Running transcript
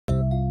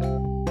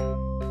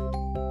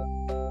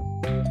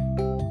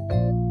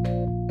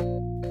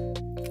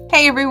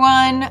Hey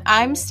everyone,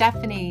 I'm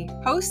Stephanie,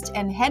 host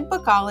and head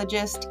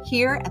bookologist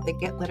here at the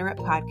Get Literate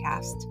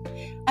podcast.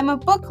 I'm a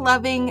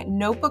book-loving,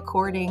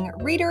 notebook-hoarding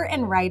reader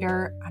and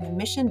writer on a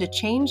mission to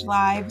change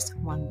lives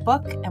one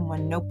book and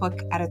one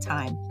notebook at a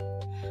time.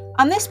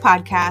 On this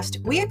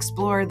podcast, we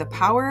explore the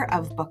power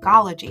of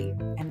bookology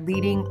and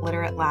leading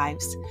literate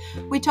lives.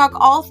 We talk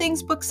all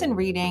things books and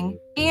reading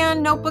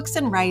and notebooks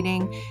and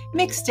writing,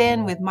 mixed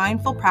in with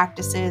mindful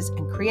practices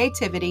and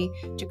creativity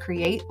to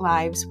create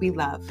lives we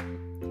love.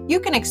 You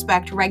can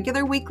expect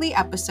regular weekly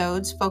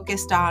episodes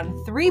focused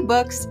on 3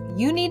 books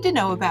you need to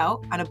know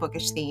about on a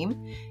bookish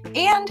theme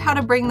and how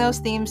to bring those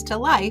themes to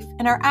life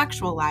in our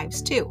actual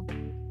lives too.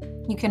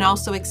 You can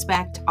also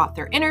expect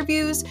author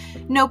interviews,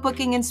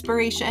 notebooking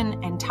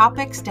inspiration, and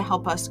topics to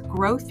help us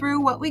grow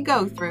through what we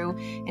go through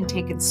and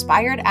take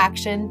inspired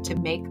action to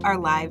make our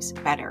lives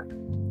better.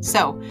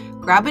 So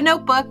grab a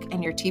notebook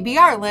and your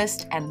TBR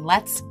list and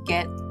let's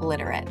get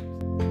literate.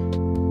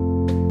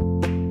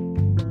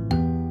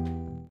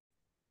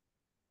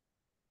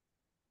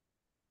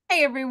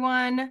 Hey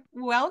everyone,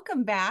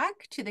 welcome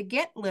back to the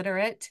Get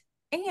Literate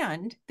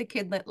and the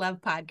Kidlit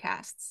Love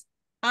podcasts.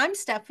 I'm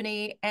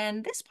Stephanie,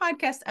 and this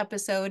podcast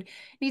episode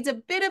needs a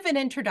bit of an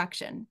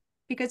introduction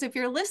because if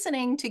you're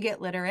listening to Get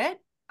Literate,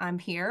 I'm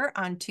here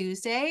on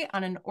Tuesday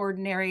on an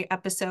ordinary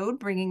episode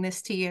bringing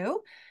this to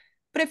you.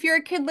 But if you're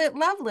a Kidlit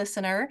Love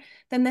listener,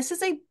 then this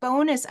is a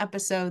bonus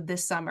episode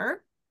this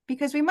summer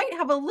because we might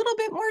have a little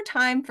bit more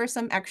time for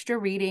some extra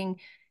reading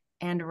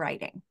and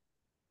writing.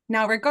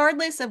 Now,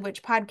 regardless of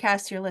which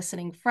podcast you're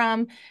listening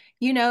from,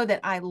 you know that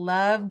I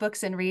love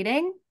books and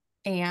reading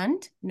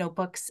and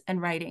notebooks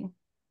and writing.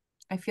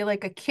 I feel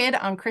like a kid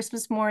on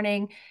Christmas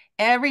morning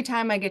every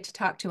time I get to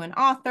talk to an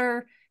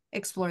author,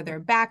 explore their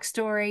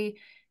backstory,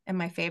 and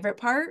my favorite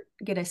part,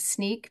 get a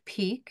sneak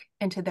peek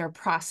into their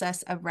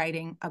process of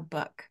writing a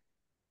book.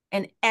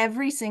 And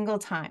every single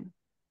time,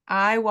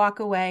 I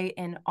walk away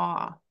in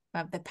awe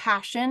of the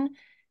passion,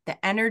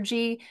 the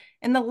energy,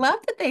 and the love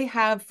that they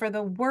have for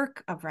the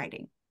work of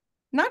writing.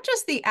 Not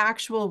just the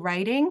actual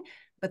writing,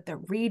 but the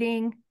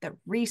reading, the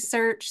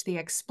research, the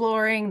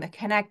exploring, the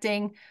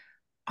connecting,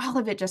 all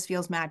of it just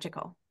feels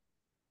magical.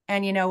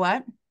 And you know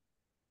what?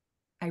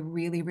 I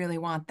really, really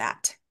want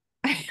that.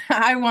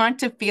 I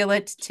want to feel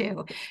it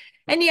too.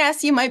 And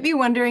yes, you might be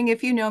wondering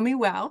if you know me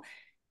well,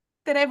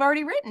 that I've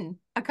already written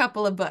a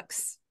couple of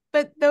books,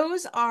 but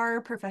those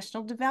are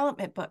professional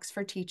development books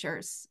for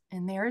teachers.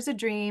 And there is a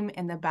dream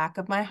in the back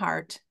of my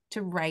heart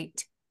to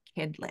write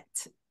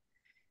Kidlit.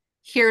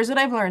 Here's what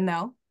I've learned,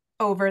 though,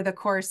 over the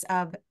course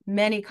of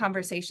many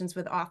conversations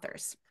with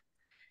authors.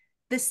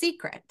 The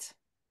secret,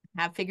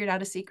 I've figured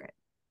out a secret.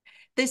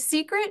 The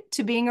secret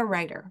to being a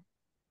writer,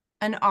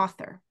 an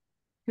author,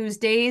 whose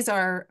days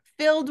are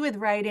filled with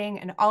writing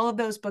and all of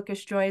those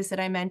bookish joys that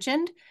I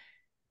mentioned,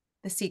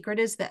 the secret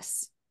is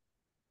this.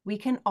 We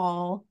can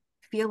all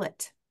feel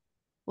it,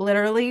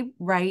 literally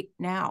right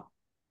now.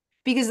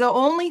 Because the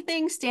only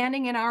thing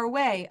standing in our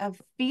way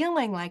of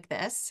feeling like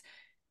this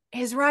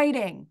is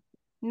writing.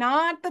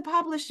 Not the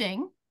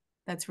publishing.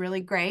 That's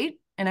really great.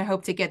 And I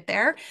hope to get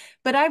there.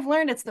 But I've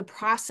learned it's the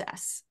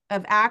process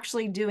of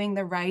actually doing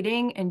the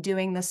writing and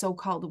doing the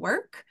so-called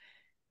work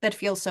that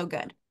feels so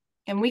good.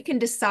 And we can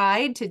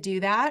decide to do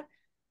that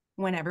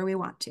whenever we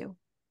want to.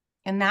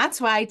 And that's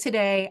why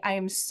today I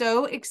am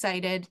so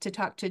excited to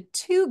talk to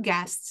 2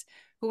 guests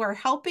who are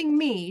helping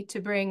me to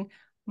bring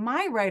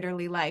my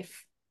writerly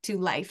life to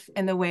life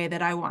in the way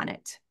that I want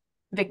it.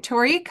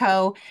 Victoria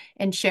Coe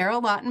and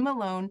Cheryl Lawton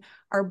Malone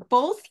are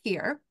both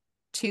here,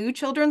 2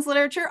 children's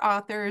literature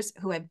authors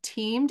who have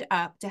teamed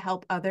up to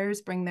help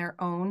others bring their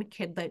own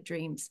Kidlit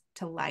dreams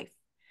to life.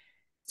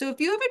 So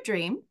if you have a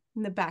dream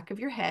in the back of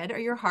your head or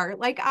your heart,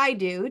 like I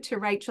do, to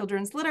write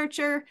children's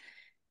literature,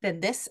 then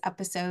this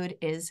episode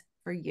is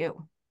for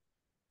you.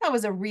 That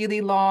was a really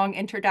long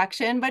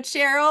introduction, but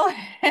Cheryl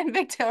and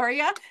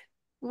Victoria,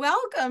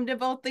 welcome to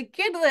both the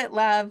Kidlit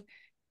Love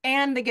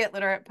and the Get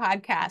Literate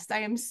podcast. I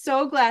am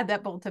so glad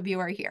that both of you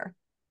are here.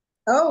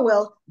 Oh,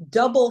 well,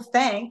 double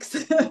thanks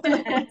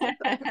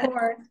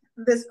for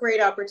this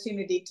great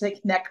opportunity to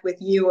connect with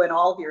you and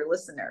all of your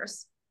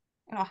listeners.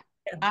 Oh,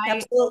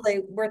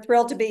 Absolutely. We're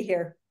thrilled to be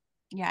here.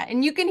 Yeah,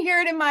 and you can hear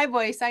it in my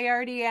voice. I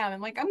already am.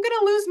 I'm like, I'm going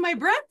to lose my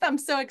breath. I'm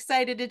so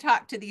excited to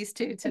talk to these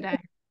 2 today.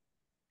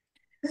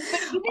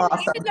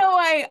 But even though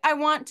I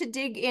want to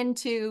dig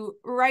into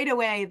right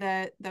away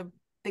the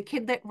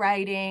Kidlit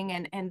writing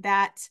and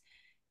that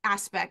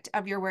aspect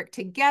of your work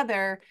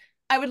together,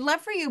 I would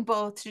love for you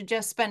both to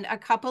just spend a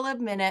couple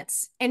of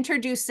minutes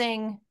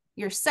introducing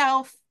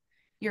yourself,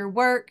 your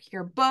work,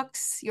 your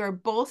books. You're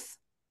both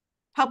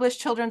published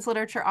children's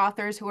literature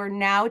authors who are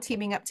now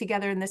teaming up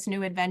together in this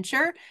new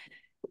adventure.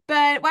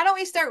 But why don't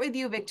we start with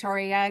you,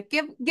 Victoria?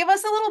 Give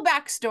us a little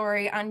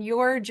backstory on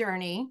your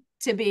journey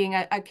to being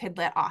a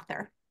Kidlit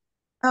author.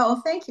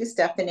 Oh, thank you,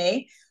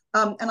 Stephanie.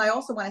 And I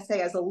also want to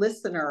say, as a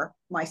listener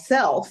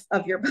myself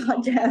of your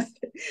podcast,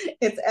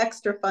 it's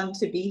extra fun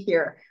to be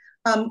here.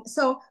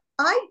 So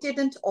I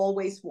didn't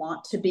always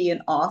want to be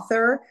an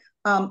author.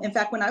 In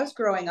fact, when I was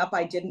growing up,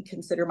 I didn't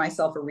consider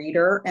myself a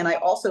reader, and I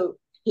also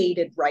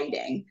hated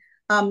writing.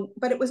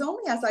 But it was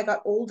only as I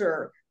got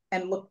older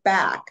and looked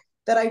back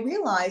that I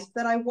realized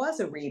that I was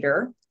a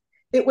reader.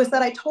 It was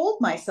that I told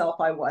myself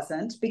I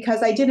wasn't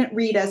because I didn't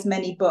read as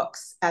many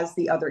books as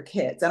the other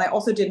kids. And I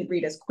also didn't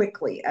read as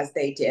quickly as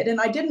they did. And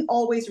I didn't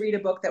always read a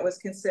book that was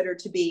considered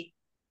to be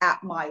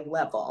at my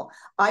level.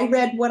 I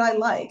read what I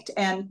liked.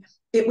 And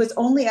it was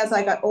only as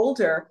I got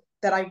older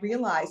that I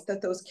realized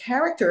that those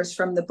characters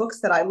from the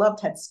books that I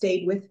loved had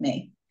stayed with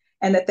me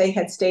and that they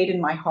had stayed in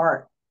my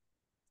heart.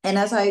 And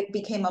as I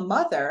became a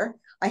mother,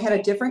 I had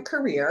a different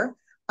career.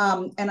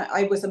 And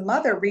I was a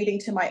mother reading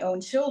to my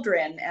own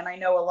children. And I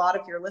know a lot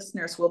of your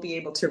listeners will be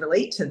able to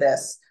relate to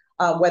this,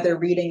 whether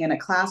reading in a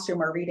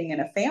classroom or reading in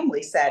a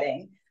family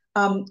setting.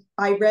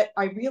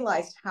 I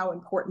realized how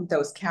important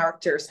those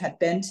characters had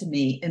been to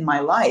me in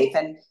my life,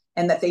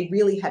 and that they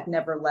really had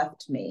never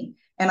left me.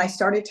 And I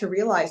started to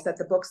realize that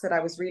the books that I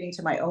was reading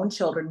to my own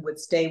children would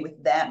stay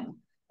with them,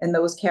 and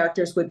those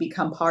characters would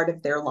become part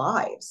of their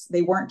lives.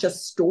 They weren't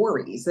just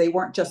stories, they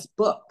weren't just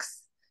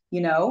books, you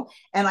know?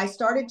 And I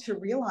started to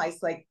realize,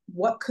 like,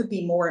 what could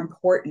be more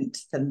important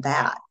than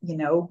that, you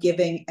know,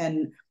 giving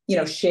and, you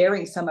know,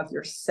 sharing some of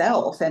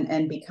yourself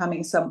and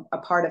becoming a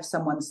part of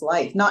someone's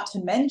life, not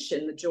to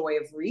mention the joy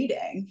of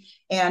reading.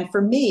 And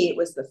for me, it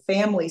was the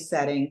family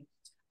setting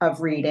of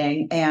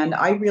reading. And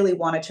I really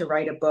wanted to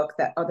write a book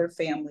that other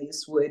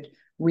families would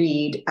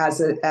read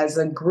as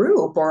a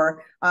group.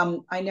 Or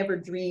I never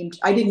dreamed,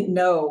 I didn't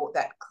know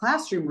that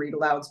classroom read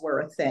alouds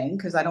were a thing,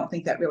 because I don't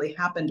think that really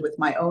happened with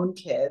my own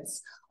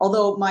kids.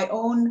 Although my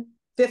own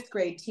fifth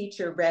grade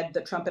teacher read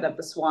The Trumpet of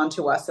the Swan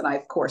to us, and I,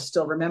 of course,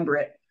 still remember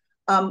it.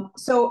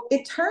 So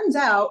it turns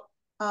out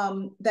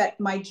that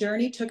my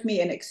journey took me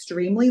an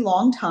extremely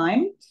long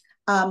time.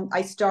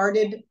 I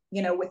started,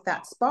 you know, with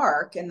that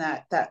spark and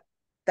that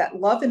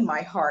love in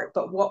my heart,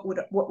 but what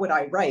would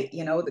I write?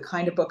 You know, the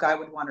kind of book I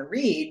would want to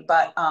read.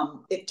 But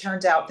it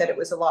turns out that it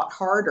was a lot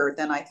harder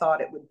than I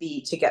thought it would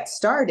be to get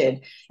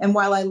started. And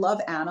while I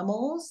love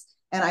animals,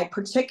 and I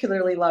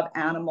particularly love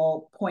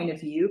animal point of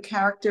view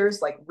characters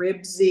like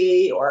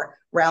Ribsy or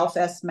Ralph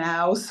S.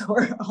 Mouse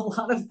or a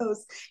lot of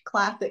those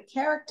classic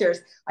characters,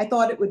 I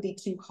thought it would be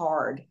too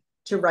hard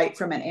to write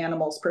from an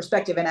animal's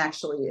perspective. And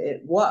actually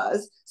it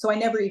was. So I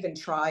never even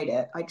tried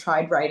it. I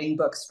tried writing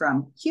books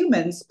from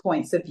humans'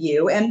 points of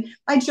view. And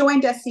I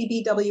joined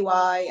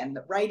SCBWI and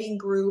the writing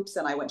groups,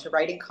 and I went to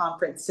writing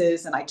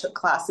conferences, and I took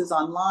classes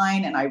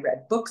online, and I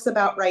read books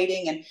about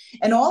writing,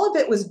 and all of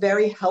it was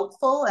very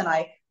helpful. And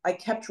I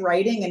kept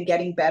writing and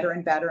getting better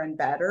and better and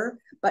better,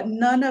 but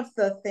none of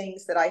the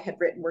things that I had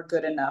written were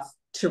good enough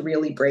to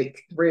really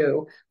break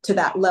through to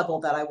that level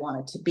that I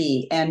wanted to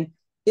be. And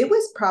it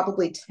was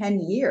probably 10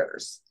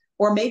 years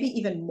or maybe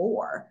even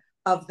more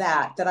of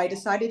that I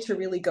decided to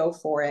really go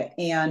for it.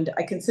 And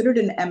I considered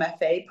an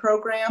MFA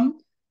program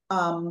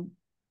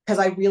because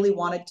I really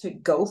wanted to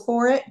go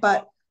for it.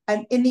 But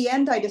in the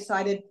end, I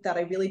decided that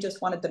I really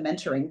just wanted the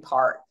mentoring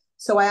part.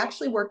 So I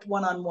actually worked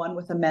one-on-one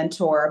with a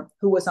mentor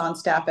who was on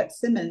staff at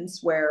Simmons,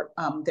 where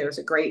there's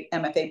a great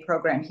MFA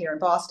program here in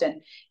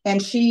Boston.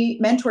 And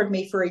she mentored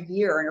me for a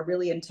year in a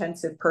really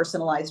intensive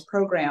personalized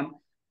program.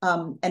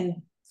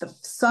 And the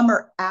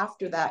summer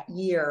after that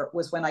year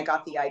was when I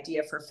got the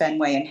idea for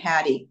Fenway and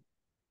Hattie.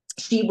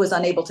 She was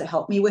unable to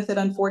help me with it,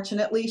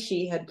 unfortunately.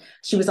 She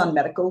was on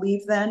medical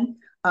leave then,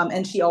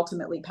 and she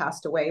ultimately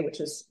passed away, which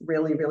was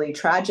really, really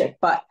tragic.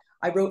 But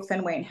I wrote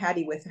Fenway and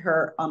Hattie with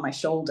her on my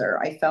shoulder.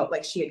 I felt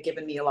like she had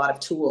given me a lot of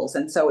tools.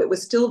 And so it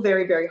was still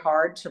very, very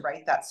hard to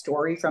write that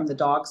story from the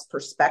dog's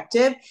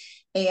perspective.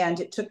 And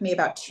it took me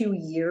about 2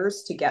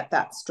 years to get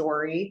that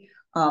story.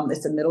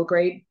 It's a middle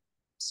grade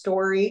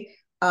story.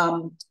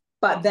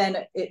 But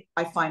then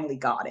I finally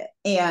got it.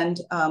 And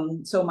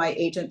so my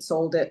agent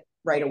sold it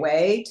right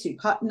away to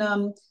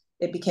Putnam.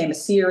 It became a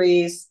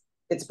series.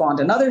 It spawned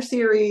another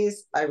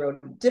series. I wrote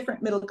a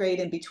different middle grade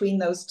in between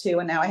those two.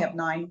 And now I have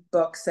 9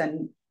 books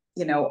and,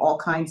 you know, all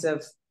kinds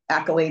of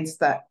accolades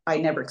that I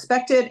never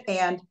expected.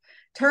 And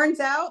turns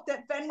out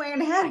that Fenway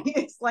and Hattie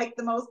is like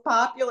the most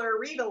popular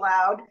read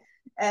aloud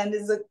and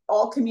is an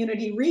all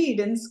community read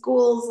in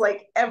schools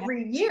like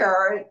every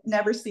year. It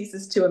never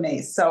ceases to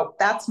amaze. So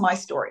that's my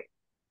story.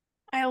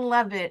 I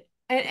love it.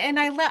 And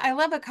I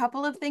love a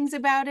couple of things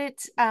about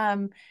it.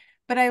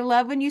 But I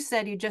love when you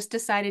said you just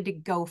decided to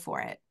go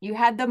for it. You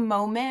had the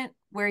moment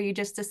where you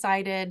just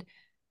decided,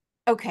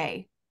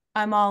 okay,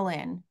 I'm all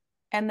in.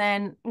 And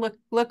then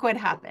look what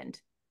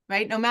happened,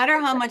 right? No matter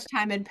how much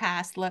time had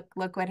passed, look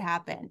what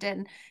happened.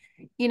 And,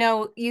 you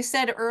know, you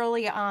said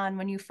early on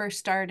when you first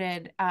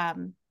started,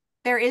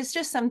 there is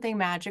just something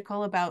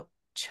magical about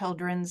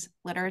children's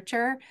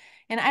literature.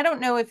 And I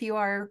don't know if you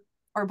are,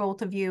 or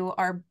both of you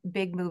are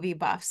big movie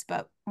buffs,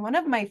 but one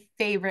of my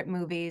favorite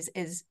movies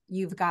is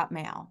You've Got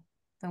Mail,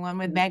 the one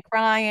with Meg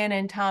Ryan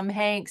and Tom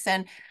Hanks.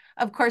 And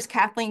of course,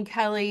 Kathleen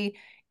Kelly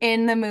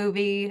in the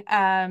movie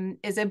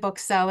is a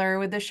bookseller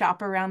with a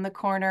shop around the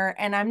corner.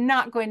 And I'm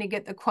not going to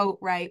get the quote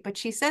right, but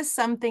she says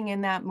something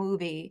in that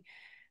movie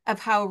of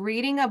how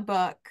reading a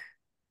book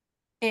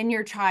in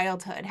your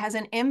childhood has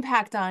an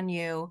impact on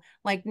you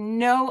like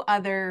no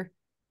other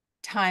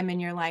time in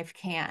your life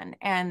can.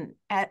 And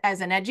as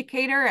an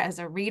educator, as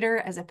a reader,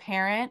 as a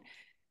parent,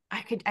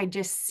 I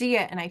just see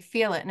it and I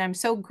feel it. And I'm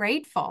so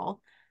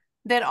grateful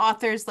that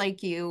authors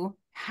like you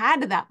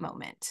had that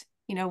moment,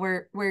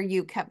 where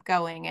you kept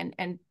going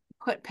and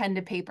put pen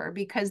to paper,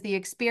 because the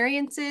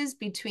experiences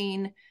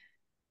between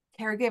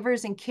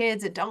caregivers and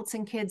kids, adults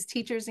and kids,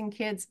 teachers and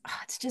kids,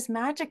 it's just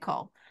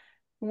magical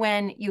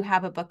when you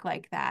have a book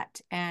like that.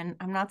 And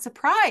I'm not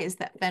surprised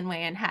that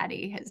Fenway and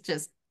Hattie has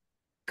just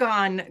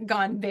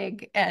gone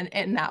big and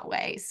in that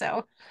way.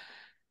 So,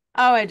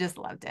 I just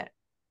loved it.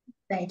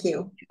 Thank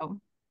you.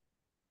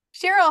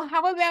 Cheryl,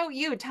 how about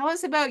you? Tell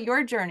us about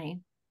your journey.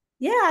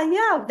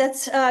 Yeah,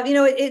 that's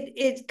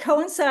it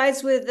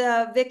coincides with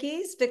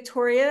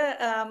Victoria.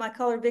 I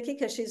call her Vicky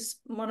because she's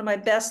one of my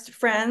best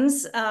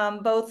friends,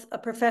 both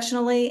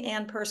professionally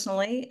and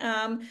personally.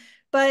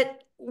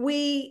 But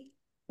we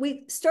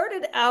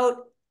started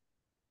out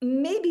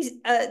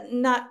maybe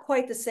not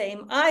quite the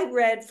same. I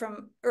read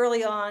from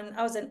early on.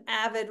 I was an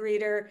avid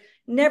reader.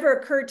 Never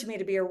occurred to me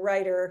to be a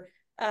writer,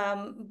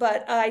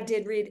 but I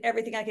did read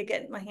everything I could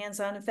get my hands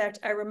on. In fact,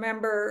 I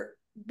remember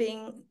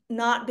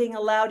not being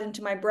allowed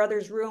into my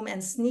brother's room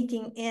and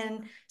sneaking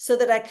in so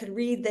that I could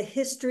read the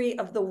history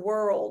of the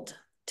world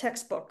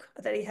textbook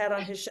that he had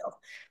on his shelf.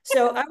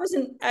 So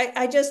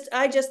I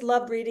just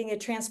loved reading.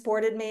 It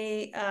transported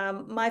me.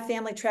 My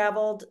family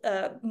traveled,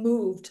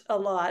 moved a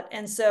lot.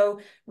 And so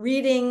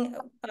reading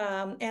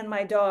and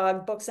my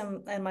dog, books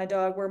and my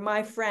dog were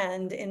my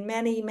friend in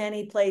many,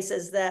 many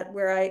places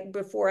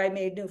before I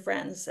made new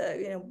friends.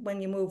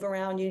 When you move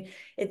around,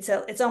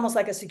 it's almost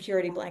like a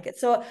security blanket.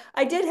 So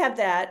I did have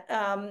that.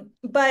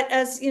 But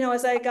as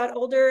I got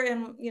older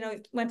and,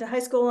 went to high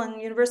school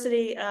and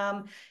university,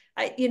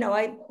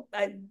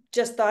 I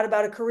just thought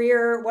about a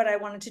career, what I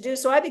wanted to do.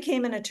 So I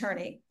became an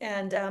attorney,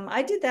 and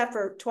I did that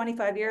for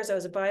 25 years. I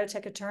was a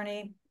biotech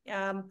attorney,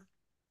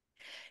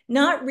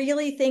 not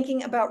really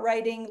thinking about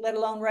writing, let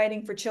alone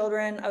writing for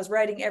children. I was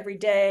writing every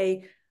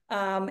day.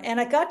 And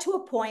I got to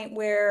a point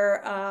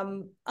where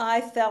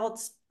I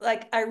felt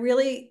like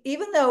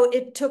even though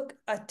it took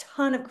a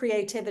ton of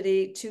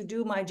creativity to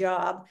do my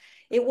job,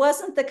 it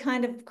wasn't the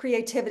kind of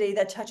creativity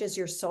that touches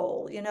your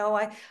soul.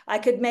 I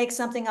could make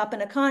something up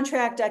in a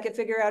contract. I could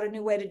figure out a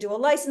new way to do a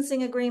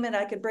licensing agreement.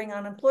 I could bring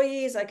on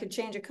employees. I could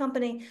change a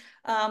company.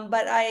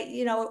 But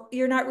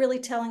you're not really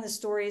telling the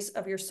stories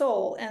of your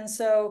soul. And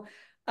so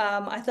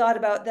I thought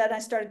about that. I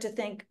started to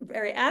think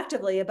very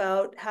actively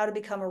about how to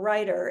become a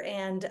writer.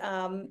 And,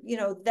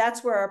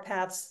 that's where our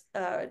paths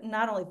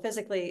not only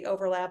physically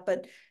overlap,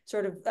 but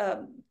sort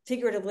of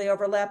figuratively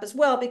overlap as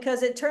well,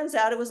 because it turns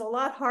out it was a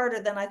lot harder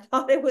than I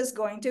thought it was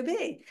going to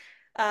be.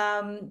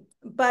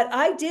 But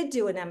I did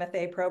do an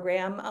MFA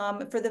program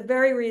for the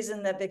very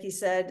reason that Vicki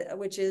said,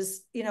 which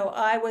is,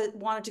 I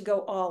wanted to go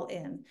all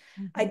in.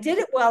 Mm-hmm. I did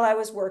it while I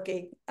was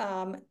working.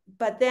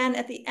 But then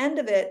at the end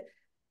of it,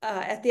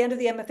 at the end of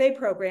the MFA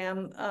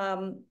program,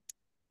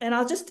 and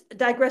I'll just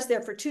digress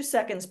there for 2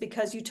 seconds,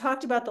 because you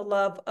talked about the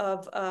love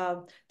of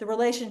the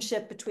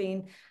relationship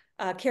between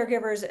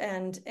caregivers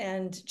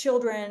and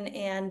children,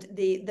 and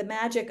the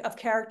magic of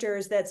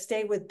characters that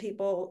stay with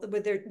people,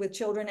 with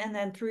children, and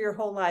then through your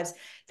whole lives.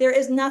 There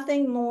is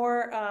nothing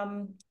more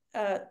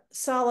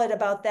solid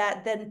about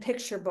that than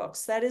picture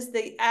books. That is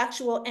the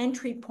actual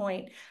entry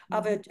point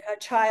of a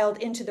child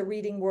into the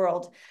reading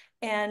world.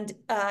 And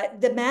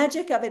the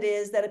magic of it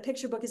is that a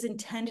picture book is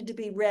intended to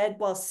be read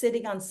while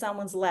sitting on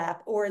someone's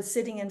lap or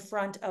sitting in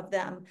front of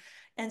them.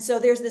 And so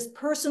there's this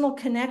personal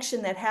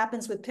connection that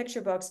happens with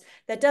picture books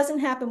that doesn't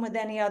happen with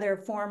any other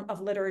form of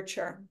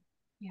literature.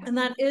 Yeah. And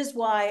that is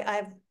why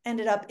I've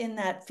ended up in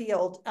that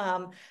field.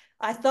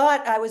 I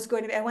thought I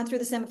went through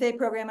this MFA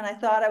program, and I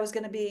thought I was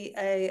going to be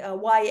a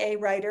YA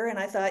writer. And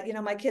I thought,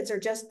 my kids are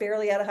just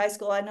barely out of high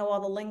school. I know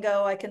all the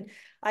lingo. I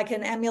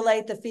can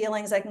emulate the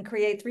feelings. I can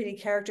create 3D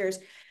characters.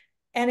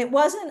 And it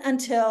wasn't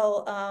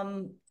until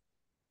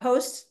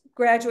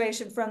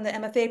post-graduation from the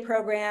MFA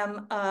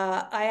program,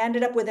 I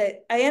ended up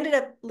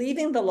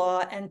leaving the law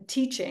and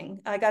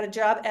teaching. I got a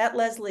job at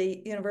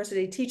Lesley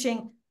University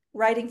teaching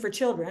writing for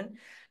children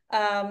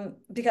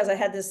because I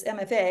had this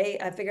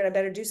MFA. I figured I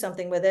better do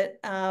something with it.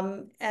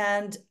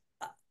 And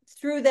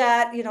through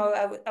that,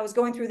 I was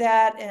going through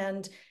that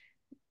and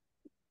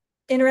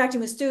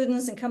interacting with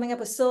students and coming up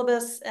with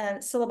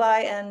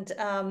syllabi and,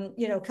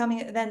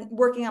 then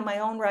working on my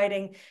own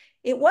writing.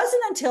 It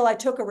wasn't until I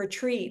took a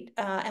retreat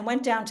and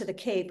went down to the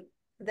Cape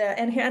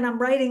and I'm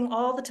writing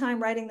all the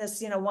time, writing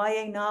this,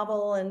 YA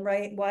novel and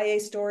write YA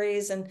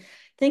stories and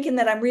thinking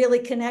that I'm really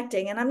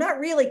connecting. And I'm not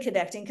really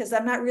connecting because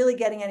I'm not really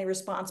getting any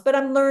response, but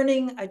I'm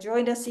learning. I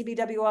joined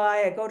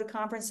SCBWI. I go to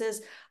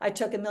conferences. I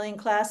took 1 million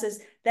classes.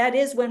 That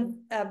is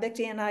when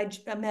Vicki and I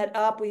met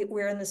up.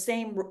 We're in the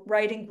same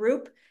writing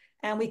group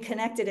and we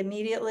connected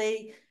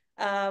immediately.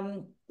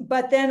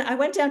 But then I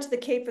went down to the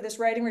Cape for this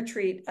writing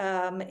retreat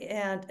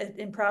and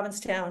in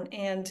Provincetown.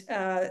 And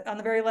on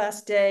the very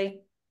last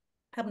day,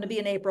 happened to be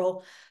in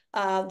April,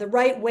 the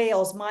right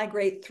whales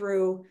migrate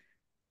through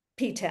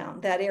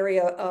P-Town, that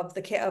area of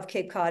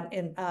Cape Cod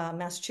in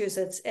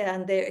Massachusetts,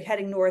 and they're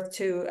heading north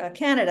to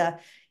Canada.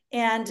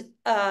 And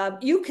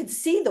you could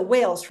see the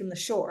whales from the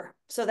shore.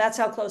 So that's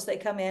how close they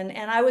come in.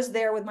 And I was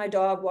there with my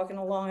dog walking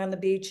along on the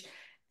beach.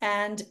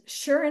 And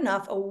sure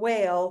enough, a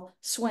whale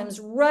swims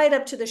right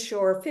up to the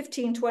shore,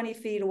 15, 20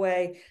 feet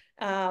away,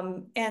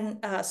 and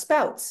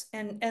spouts.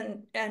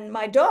 And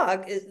my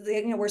dog is,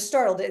 we're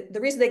startled. The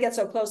reason they get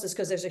so close is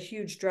because there's a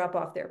huge drop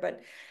off there.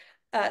 But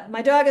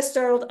my dog is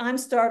startled. I'm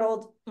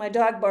startled. My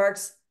dog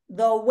barks.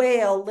 The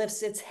whale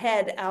lifts its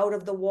head out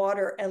of the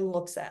water and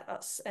looks at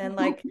us. And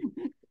like,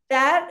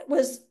 that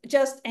was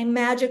just a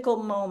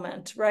magical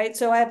moment, right?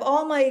 So I have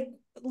all my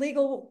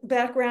legal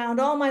background,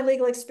 all my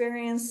legal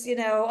experience,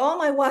 all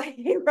my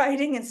YA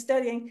writing and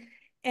studying.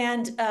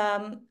 And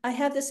I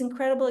had this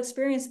incredible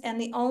experience. And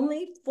the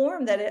only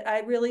form that I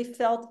really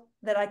felt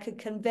that I could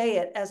convey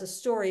it as a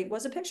story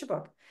was a picture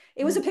book.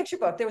 It was a picture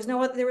book. There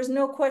was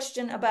no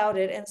question about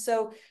it. And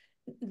so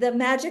the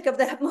magic of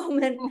that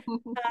moment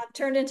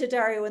turned into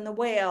Dario and the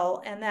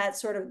Whale, and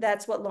that's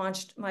what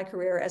launched my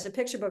career as a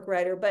picture book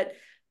writer. But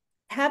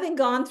having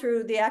gone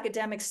through the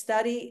academic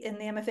study in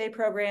the MFA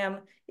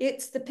program,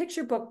 it's the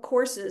picture book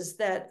courses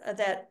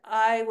that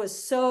I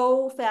was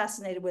so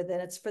fascinated with.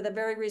 And it's for the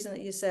very reason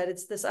that you said.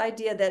 It's this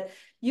idea that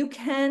you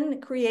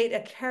can create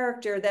a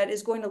character that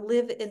is going to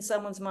live in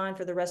someone's mind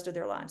for the rest of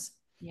their lives.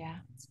 Yeah.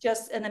 It's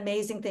just an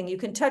amazing thing. You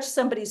can touch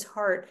somebody's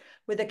heart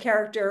with a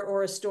character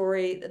or a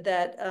story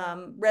that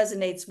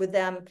resonates with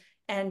them.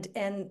 And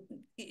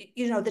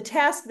the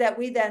task that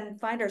we then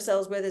find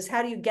ourselves with is,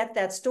 how do you get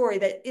that story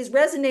that is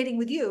resonating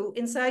with you,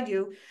 inside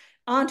you,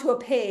 onto a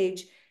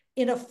page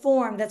in a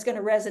form that's going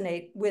to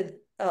resonate with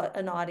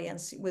an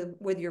audience,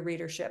 with your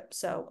readership.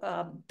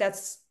 So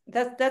that's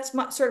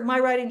my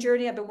writing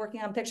journey. I've been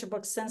working on picture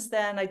books since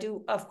then. I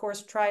do, of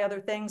course, try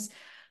other things.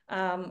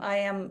 I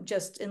am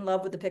just in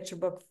love with the picture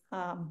book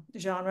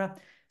genre.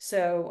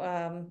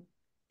 So,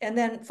 and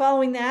then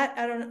following that,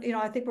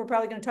 I think we're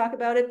probably going to talk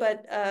about it,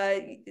 but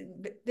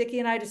Vicki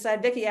and I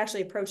decided, Vicki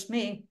actually approached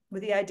me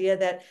with the idea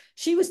that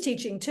she was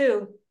teaching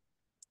too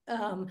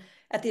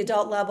at the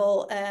adult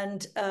level.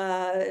 And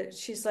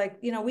she's like,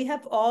 we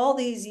have all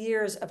these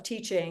years of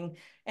teaching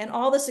and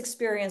all this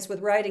experience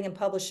with writing and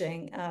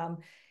publishing.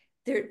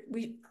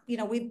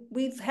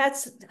 We've had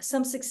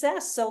some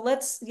success. So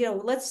let's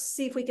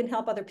see if we can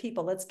help other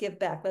people. Let's give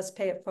back. Let's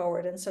pay it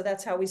forward. And so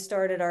that's how we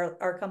started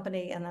our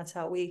company. And that's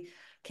how we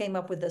came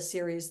up with this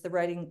series, the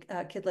Writing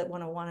Kidlit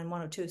 101 and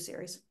 102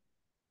 series.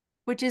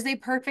 Which is a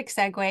perfect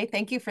segue.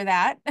 Thank you for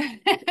that,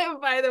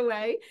 by the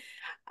way.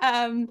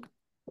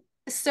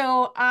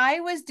 So I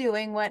was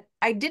doing what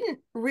I didn't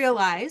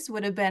realize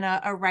would have been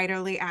a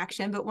writerly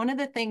action, but one of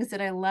the things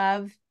that I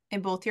love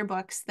in both your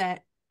books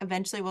that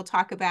eventually we'll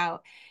talk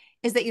about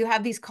is that you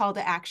have these call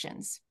to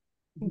actions.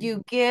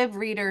 You give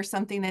readers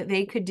something that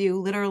they could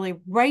do literally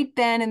right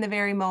then in the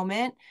very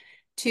moment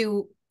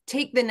to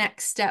take the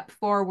next step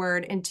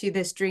forward into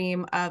this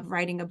dream of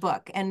writing a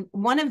book. And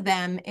one of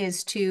them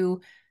is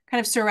to kind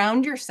of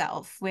surround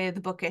yourself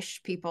with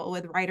bookish people,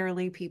 with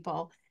writerly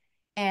people.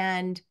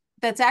 And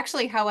that's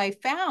actually how I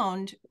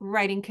found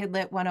Writing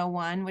Kidlit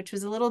 101, which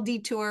was a little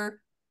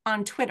detour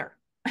on Twitter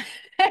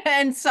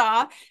and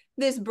saw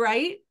this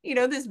bright,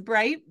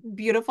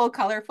 beautiful,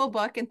 colorful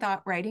book and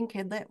thought, Writing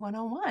Kidlit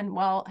 101.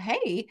 Well,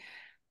 hey,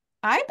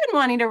 I've been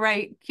wanting to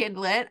write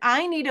Kidlit.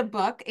 I need a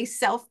book, a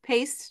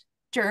self-paced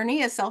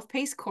journey, a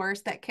self-paced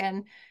course that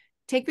can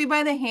take me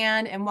by the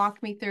hand and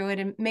walk me through it.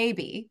 And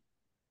maybe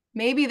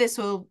this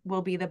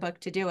will be the book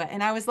to do it.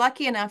 And I was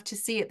lucky enough to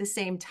see at the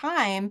same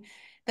time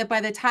that by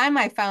the time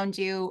I found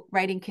you,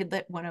 Writing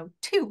Kidlit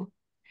 102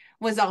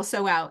 was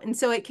also out. And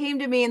so it came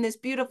to me in this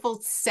beautiful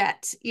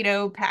set,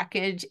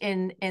 package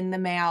in the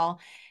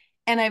mail.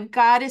 And I've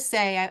got to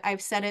say,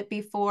 I've said it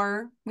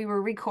before we were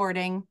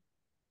recording,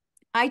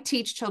 I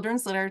teach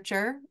children's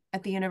literature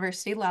at the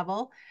university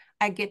level.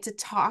 I get to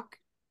talk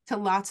to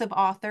lots of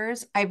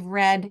authors. I've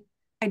read,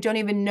 I don't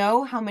even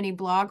know how many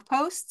blog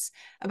posts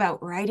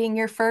about writing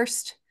your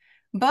first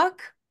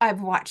book.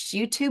 I've watched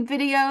YouTube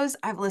videos.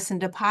 I've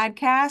listened to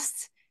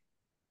podcasts.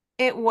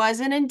 It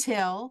wasn't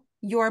until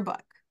your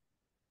book,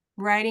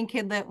 Writing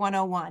Kidlit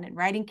 101 and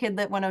Writing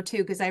Kidlit 102,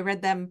 because I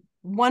read them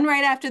one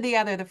right after the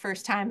other the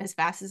first time as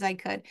fast as I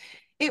could.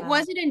 It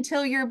wasn't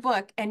until your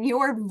book and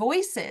your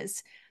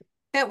voices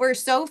that were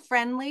so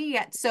friendly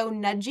yet so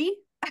nudgy,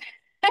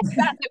 if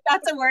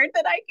that's a word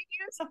that I can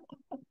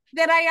use,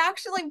 that I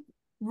actually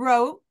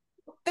wrote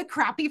the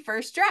crappy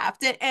first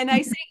draft. And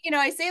I say,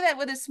 I say that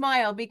with a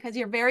smile because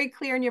you're very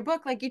clear in your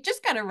book, like, you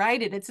just got to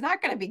write it. It's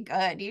not going to be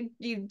good.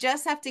 You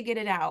just have to get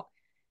it out,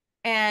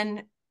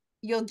 and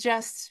you'll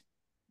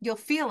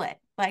feel it.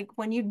 Like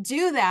when you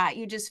do that,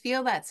 you just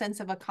feel that sense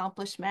of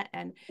accomplishment.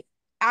 And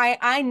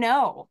I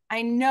know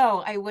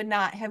I would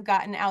not have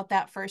gotten out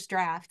that first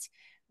draft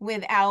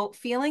without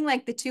feeling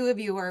like the two of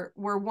you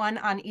were one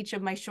on each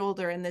of my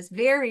shoulder in this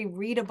very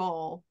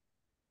readable,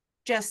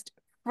 just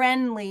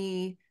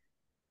friendly,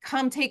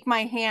 come take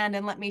my hand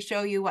and let me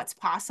show you what's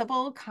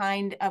possible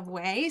kind of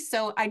way.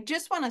 So I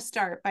just want to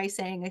start by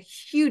saying a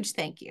huge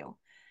thank you,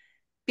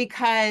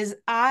 because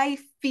I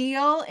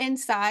feel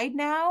inside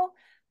now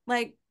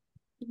like,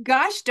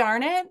 gosh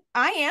darn it,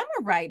 I am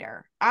a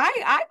writer.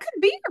 I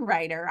could be a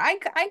writer.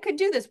 I could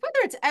do this, whether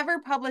it's ever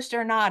published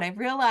or not. I've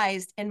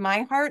realized in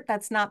my heart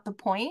that's not the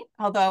point,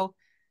 although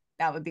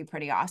that would be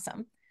pretty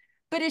awesome.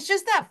 But it's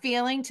just that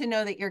feeling to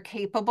know that you're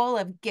capable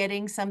of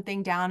getting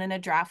something down in a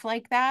draft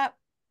like that.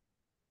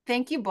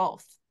 Thank you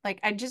both. Like,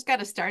 I just got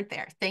to start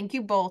there. Thank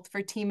you both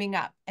for teaming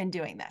up and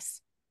doing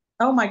this.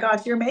 Oh my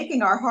gosh, you're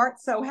making our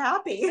hearts so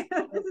happy.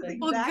 This is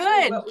Well, exactly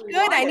good, what we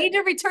good. I wanted. need to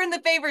return the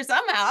favor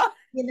somehow.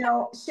 You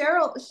know,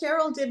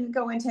 Cheryl didn't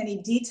go into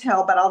any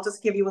detail, but I'll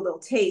just give you a little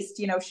taste.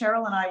 You know,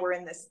 Cheryl and I were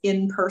in this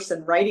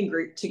in-person writing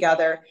group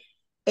together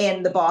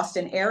in the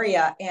Boston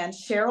area, and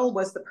Cheryl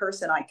was the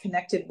person I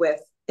connected with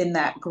in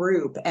that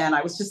group. And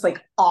I was just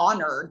like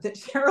honored that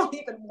Cheryl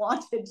even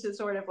wanted to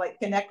sort of like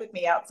connect with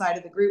me outside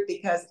of the group,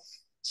 because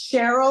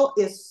Cheryl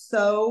is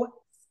so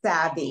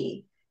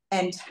savvy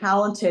and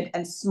talented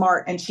and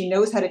smart, and she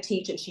knows how to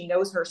teach, and she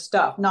knows her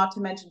stuff, not to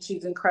mention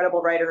she's an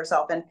incredible writer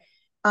herself.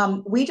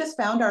 And we just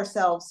found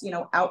ourselves, you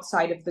know,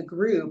 outside of the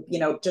group, you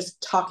know,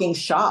 just talking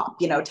shop,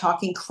 you know,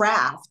 talking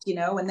craft, you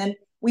know, and then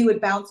we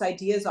would bounce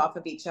ideas off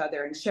of each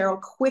other. And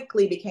Cheryl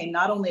quickly became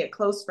not only a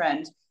close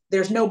friend,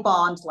 there's no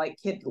bond like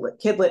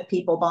Kidlit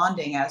people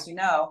bonding, as you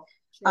know.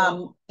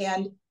 Sure.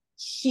 And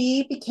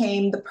she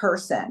became the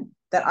person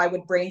that I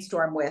would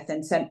brainstorm with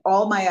and send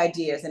all my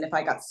ideas. And if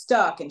I got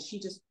stuck, and she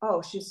just,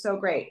 oh, she's so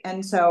great.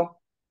 And so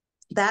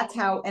that's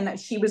how, and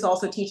she was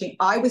also teaching.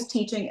 I was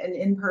teaching an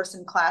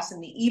in-person class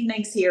in the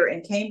evenings here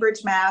in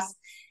Cambridge, Mass,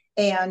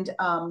 and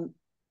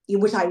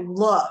which I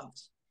loved.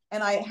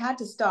 And I had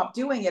to stop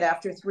doing it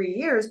after 3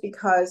 years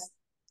because,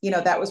 you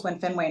know, that was when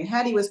Fenway and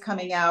Hattie was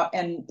coming out.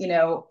 And, you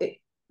know,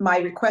 my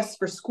requests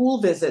for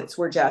school visits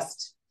were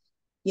just,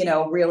 you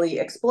know, really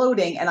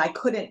exploding. And I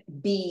couldn't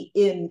be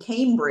in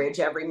Cambridge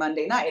every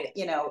Monday night.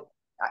 You know,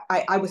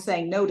 I was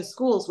saying no to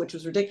schools, which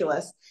was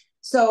ridiculous.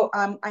 So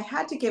I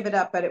had to give it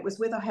up, but it was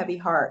with a heavy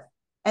heart.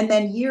 And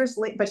then years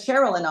later, but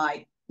Cheryl and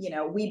I, you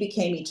know, we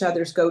became each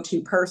other's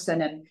go-to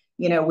person. And,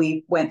 you know,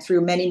 we went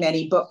through many,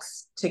 many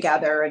books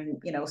together and,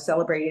 you know,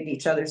 celebrated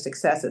each other's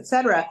success, et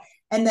cetera.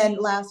 And then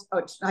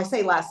I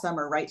say last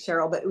summer, right,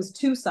 Cheryl, but it was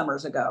 2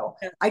 summers ago.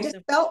 I just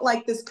felt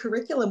like this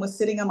curriculum was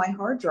sitting on my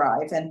hard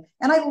drive, and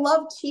I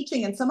love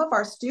teaching. And some of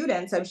our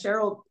students, and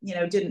Cheryl, you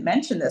know, didn't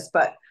mention this,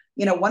 but,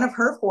 you know, one of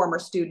her former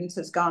students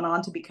has gone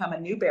on to become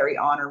a Newbery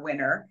Honor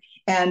winner.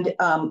 And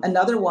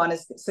another one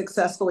has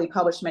successfully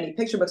published many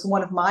picture books.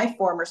 One of my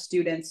former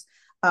students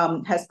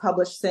has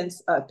published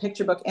since a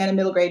picture book and a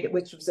middle grade,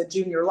 which was a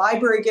Junior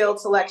Library Guild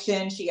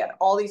selection. She had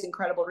all these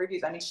incredible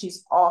reviews. I mean,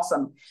 she's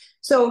awesome.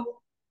 So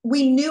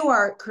we knew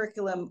our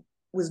curriculum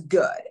was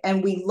good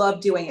and we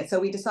loved doing it. So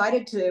we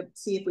decided to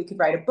see if we could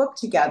write a book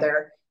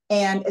together.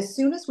 And as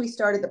soon as we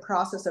started the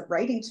process of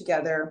writing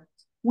together,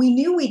 we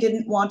knew we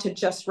didn't want to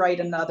just write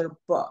another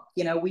book.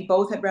 You know, we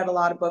both had read a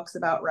lot of books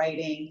about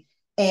writing,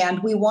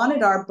 and we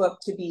wanted our book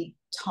to be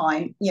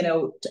time, you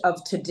know,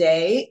 of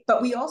today,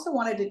 but we also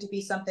wanted it to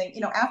be something,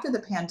 you know, after the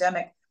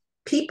pandemic,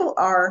 people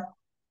are,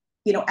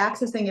 you know,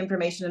 accessing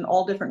information in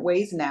all different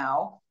ways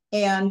now.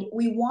 And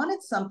we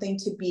wanted something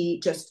to be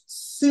just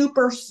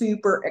super,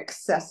 super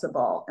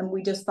accessible. And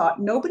we just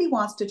thought nobody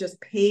wants to just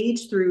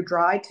page through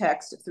dry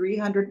text of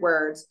 300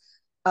 words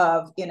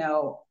of, you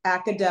know,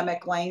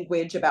 academic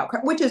language about,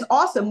 which is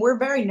awesome. We're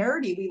very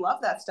nerdy. We love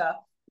that stuff.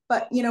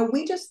 But, you know,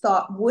 we just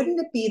thought,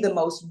 wouldn't it be the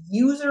most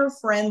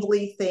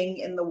user-friendly thing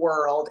in the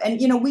world? And,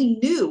 you know, we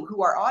knew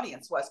who our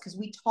audience was because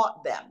we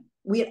taught them.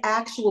 We had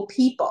actual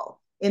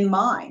people in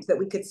mind that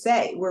we could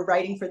say, we're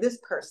writing for this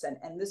person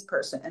and this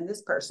person and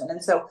this person.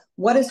 And so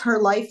what is her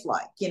life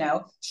like? You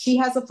know, she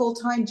has a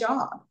full-time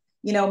job.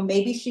 You know,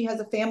 maybe she has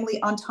a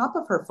family on top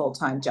of her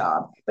full-time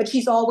job, but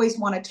she's always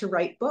wanted to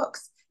write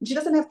books. And she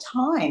doesn't have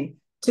time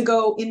to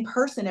go in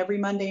person every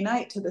Monday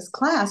night to this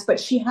class, but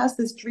she has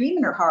this dream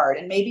in her heart.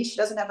 And maybe she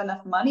doesn't have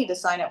enough money to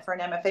sign up for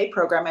an MFA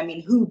program. I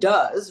mean, who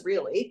does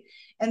really?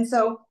 And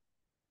so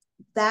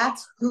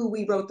that's who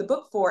we wrote the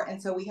book for.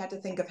 And so we had to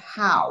think of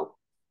how,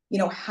 you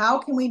know, how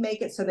can we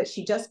make it so that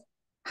she just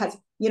has,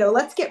 you know,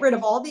 let's get rid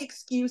of all the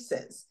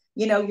excuses.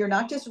 You know, you're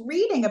not just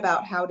reading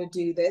about how to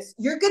do this,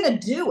 you're going to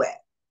do it.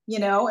 You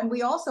know, and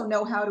we also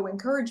know how to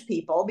encourage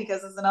people,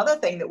 because it's another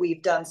thing that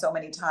we've done so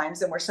many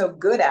times and we're so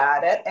good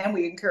at it, and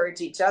we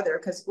encourage each other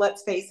because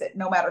let's face it,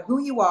 no matter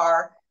who you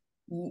are,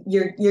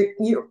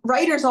 your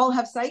writers all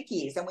have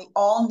psyches and we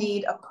all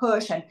need a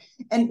push,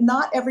 and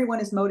not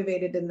everyone is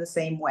motivated in the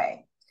same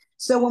way.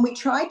 So when we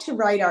try to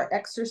write our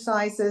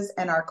exercises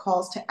and our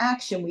calls to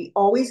action, we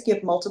always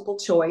give multiple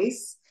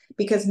choice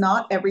because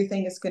not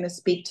everything is going to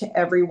speak to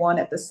everyone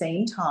at the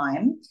same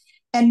time.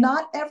 And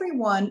not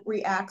everyone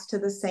reacts to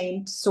the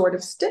same sort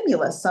of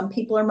stimulus. Some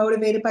people are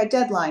motivated by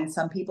deadlines.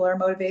 Some people are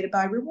motivated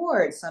by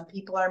rewards. Some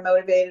people are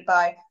motivated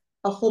by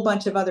a whole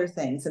bunch of other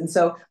things. And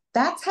so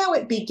that's how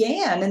it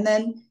began. And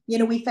then, you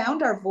know, we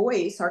found our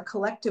voice, our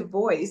collective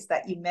voice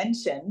that you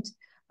mentioned,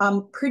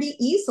 pretty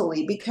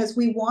easily, because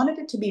we wanted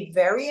it to be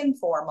very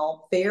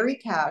informal, very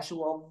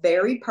casual,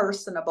 very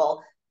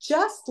personable,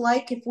 just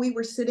like if we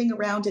were sitting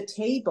around a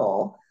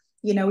table,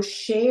 you know,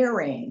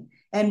 sharing.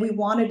 And we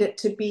wanted it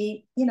to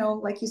be, you know,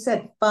 like you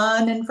said,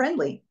 fun and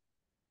friendly.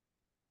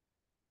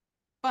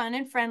 Fun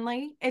and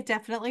friendly. It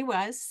definitely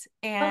was.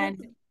 And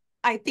Oh,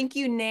 I think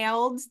you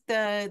nailed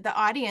the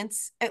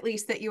audience, at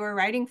least that you were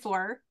writing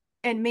for,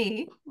 and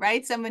me,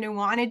 right? Someone who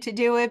wanted to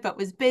do it but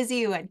was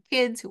busy, who had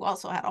kids, who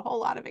also had a whole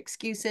lot of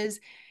excuses,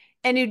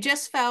 and who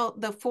just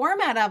felt the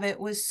format of it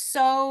was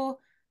so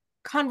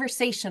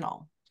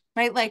conversational,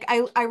 right? Like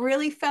I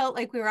really felt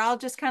like we were all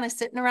just kind of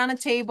sitting around a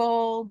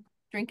table,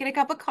 drinking a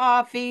cup of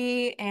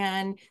coffee,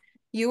 and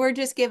you were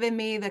just giving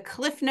me the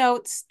cliff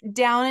notes,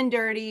 down and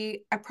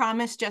dirty, I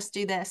promise, just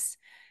do this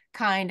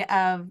kind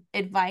of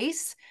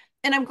advice.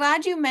 And I'm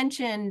glad you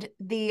mentioned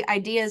the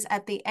ideas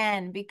at the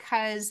end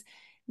because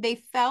they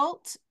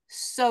felt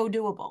so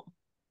doable.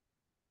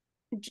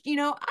 You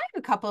know, I have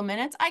a couple of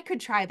minutes, I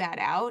could try that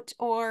out.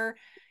 Or,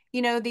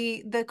 you know,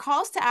 the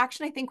calls to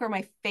action I think were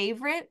my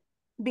favorite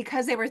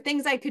because they were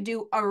things I could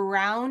do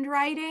around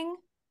writing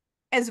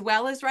as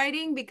well as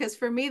writing. Because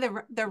for me,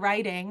 the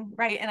writing,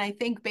 right, and I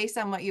think based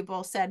on what you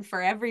both said,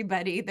 for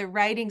everybody, the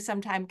writing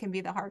sometimes can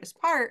be the hardest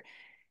part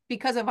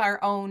because of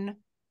our own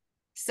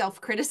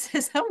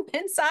self-criticism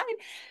inside.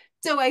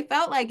 So I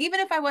felt like even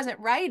if I wasn't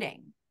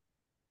writing,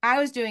 I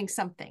was doing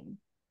something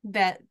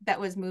that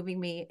was moving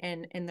me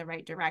in the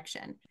right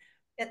direction.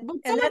 What's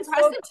so and that's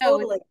so impressive though is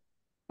totally.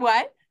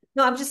 what?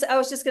 No, I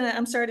was just gonna,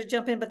 I'm sorry to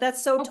jump in, but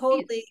that's so Oh, please.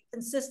 totally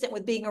consistent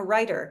with being a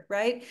writer,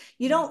 right?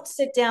 You Yeah. don't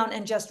sit down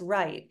and just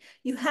write.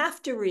 You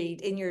have to read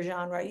in your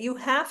genre. You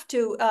have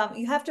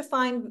to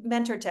find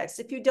mentor texts.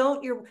 If you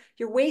don't, you're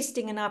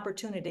wasting an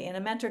opportunity. And a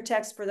mentor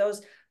text, for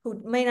those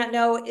who may not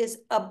know, is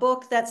a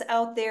book that's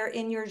out there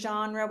in your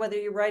genre, whether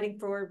you're writing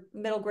for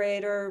middle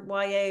grade or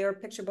YA or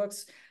picture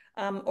books,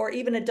 or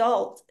even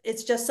adult.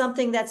 It's just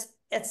something that's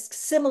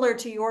similar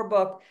to your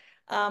book,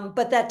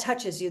 but that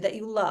touches you, that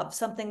you love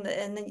something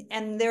that,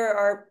 and there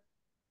are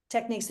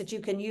techniques that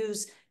you can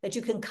use, that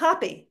you can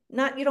copy.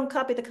 Not, you don't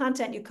copy the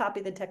content, you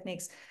copy the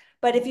techniques.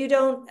 But if you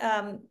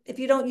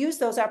don't use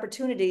those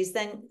opportunities,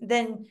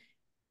 then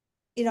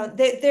you know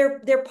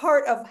they're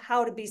part of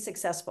how to be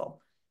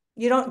successful.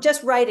 You don't,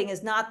 just writing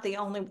is not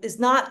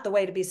the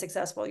way to be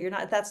successful. You're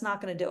not, that's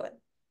not going to do it.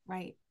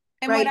 Right.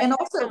 And what Right. I And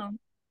also, found,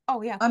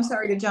 oh yeah. I'm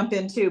sorry to jump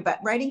in too, but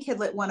writing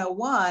Kidlit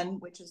 101,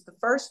 which is the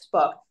first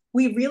book,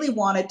 we really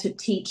wanted to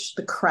teach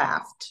the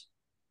craft.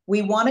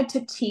 We wanted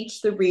to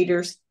teach the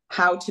readers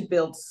how to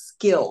build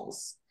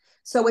skills.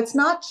 So it's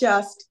not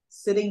just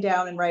sitting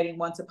down and writing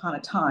once upon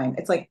a time.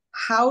 It's like,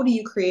 how do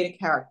you create a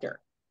character?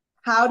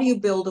 How do you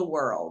build a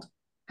world?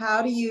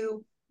 How do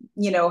you,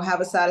 you know,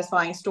 have a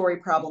satisfying story,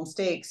 problem,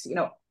 stakes, you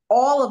know,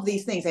 all of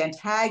these things,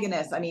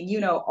 antagonists. I mean, you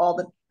know, all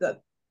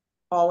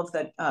of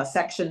the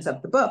sections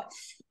of the book,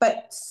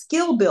 but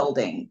skill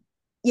building,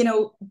 you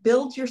know,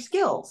 build your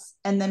skills.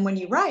 And then when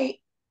you write,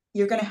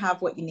 you're going to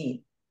have what you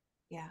need.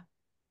 Yeah.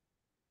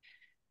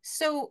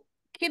 So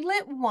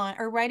Kidlit 1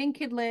 or writing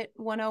Kidlit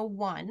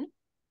 101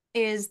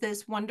 is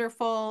this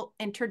wonderful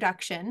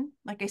introduction.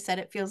 Like I said,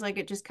 it feels like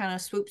it just kind of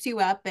swoops you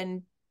up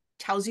and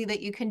tells you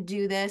that you can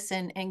do this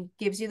and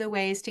gives you the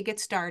ways to get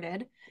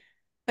started.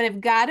 But I've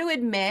got to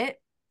admit,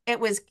 it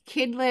was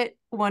Kidlit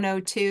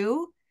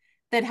 102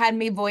 that had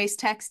me voice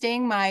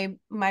texting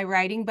my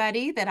writing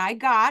buddy that I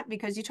got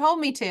because you told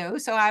me to.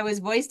 So I was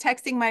voice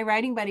texting my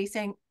writing buddy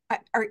saying,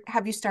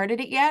 have you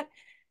started it yet?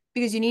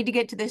 Because you need to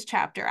get to this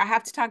chapter. I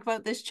have to talk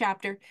about this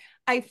chapter.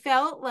 I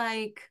felt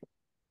like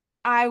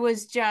I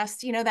was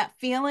just, you know, that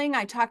feeling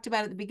I talked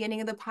about at the beginning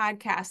of the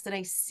podcast that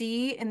I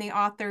see in the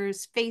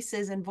authors'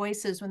 faces and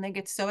voices when they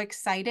get so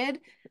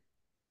excited.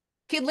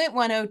 Kidlit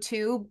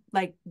 102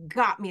 like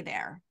got me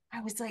there.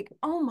 I was like,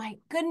 oh my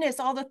goodness,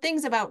 all the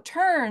things about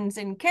turns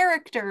and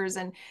characters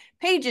and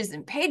pages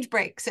and page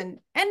breaks and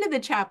end of the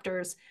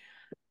chapters.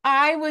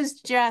 I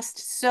was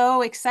just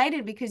so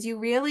excited because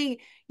you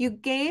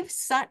gave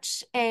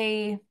such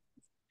a,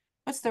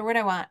 what's the word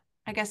I want?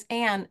 I guess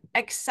an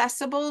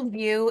accessible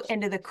view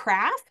into the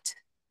craft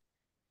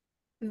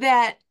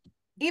that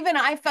even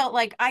I felt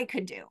like I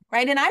could do,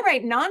 right? And I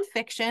write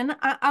nonfiction.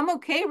 I'm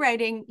okay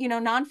writing, you know,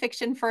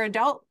 nonfiction for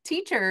adult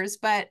teachers,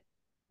 but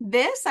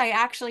this, I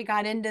actually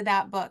got into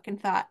that book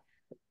and thought,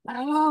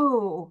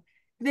 oh,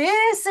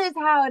 this is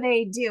how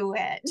they do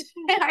it.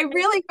 And I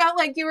really felt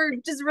like you were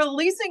just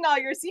releasing all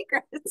your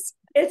secrets.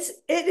 It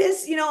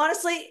is, you know,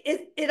 honestly,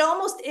 it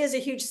almost is a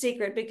huge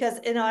secret because,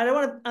 you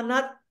know, I'm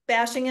not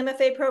bashing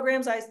MFA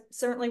programs. I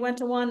certainly went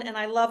to one and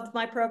I loved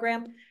my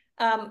program.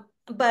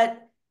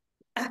 But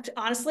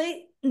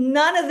honestly,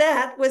 none of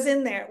that was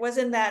in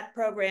that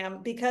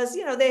program because,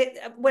 you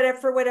know,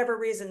 for whatever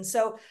reason.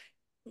 So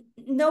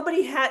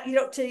nobody had, you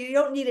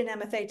don't need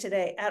an MFA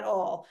today at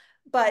all,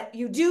 but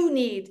you do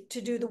need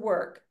to do the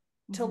work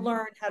to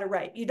learn how to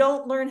write. You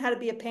don't learn how to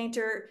be a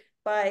painter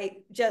by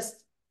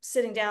just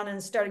sitting down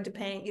and starting to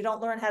paint. You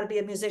don't learn how to be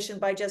a musician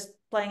by just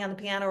playing on the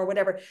piano or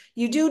whatever.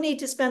 You do need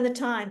to spend the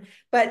time,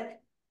 but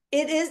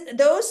it is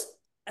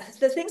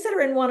the things that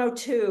are in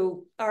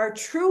 102 are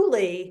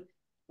truly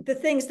the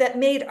things that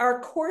made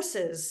our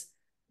courses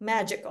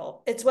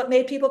magical. It's what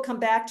made people come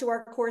back to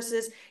our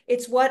courses.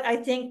 It's what I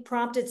think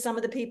prompted some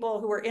of the people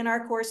who were in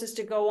our courses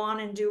to go on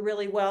and do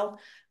really well.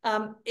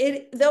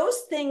 Those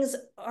things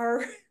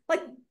are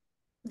like,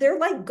 they're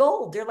like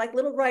gold. They're like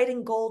little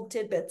writing gold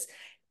tidbits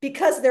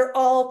because they're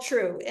all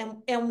true.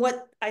 And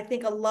what I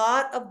think a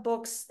lot of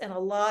books and a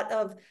lot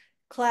of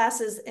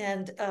classes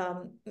and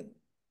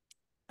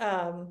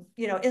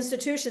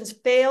institutions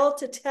fail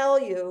to tell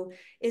you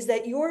is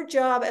that your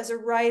job as a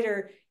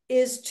writer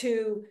is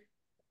to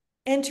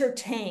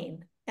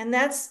entertain. And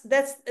that's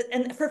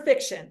and for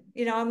fiction,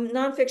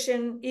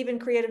 nonfiction, even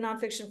creative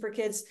nonfiction for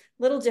kids,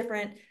 little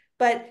different,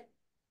 but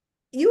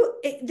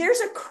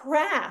there's a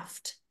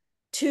craft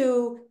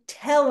to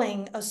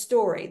telling a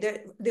story.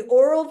 The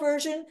oral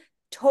version,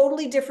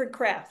 totally different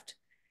craft.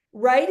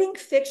 Writing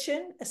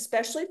fiction,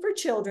 especially for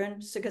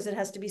children, because it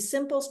has to be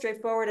simple,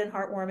 straightforward, and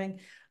heartwarming.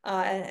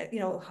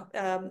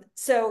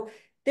 So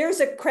there's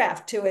a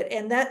craft to it,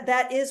 and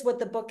that is what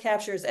the book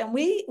captures. And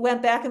we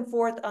went back and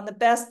forth on the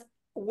best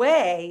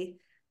way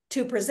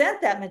to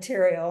present that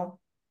material.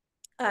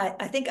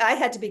 I think I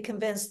had to be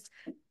convinced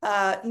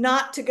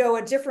not to go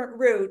a different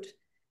route.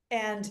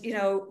 And,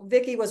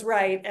 Vicki was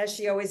right, as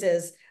she always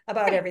is,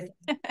 about everything.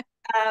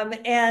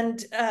 And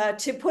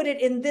to put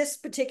it in this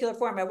particular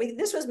format,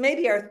 this was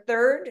maybe our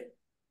third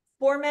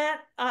format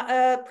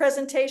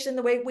presentation,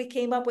 the way we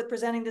came up with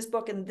presenting this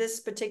book in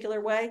this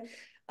particular way.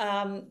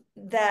 And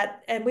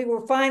we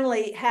were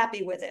finally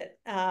happy with it,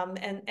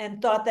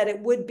 and thought that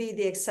it would be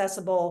the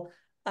accessible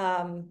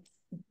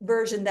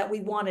version that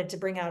we wanted to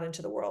bring out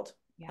into the world.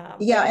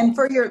 Yeah, and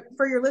for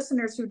your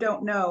listeners who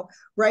don't know,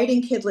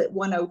 Writing Kidlit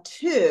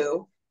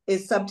 102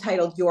 is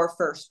subtitled Your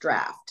First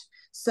Draft.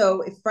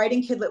 So if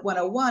Writing Kidlit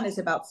 101 is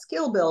about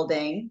skill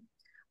building,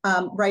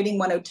 Writing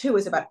 102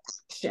 is about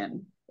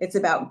action. It's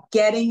about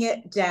getting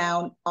it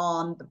down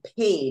on the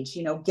page,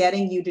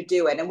 getting you to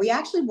do it. And we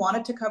actually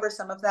wanted to cover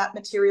some of that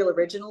material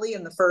originally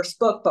in the first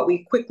book, but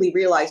we quickly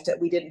realized that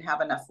we didn't have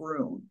enough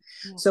room.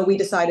 Yeah. So we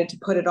decided to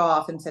put it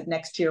off and said,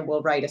 next year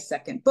we'll write a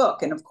second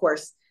book. And of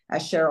course,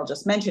 as Cheryl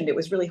just mentioned, it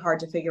was really hard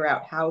to figure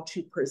out how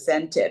to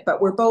present it.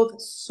 But we're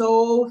both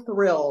so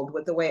thrilled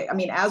with the way,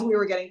 as we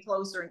were getting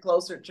closer and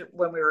closer to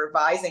when we were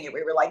revising it,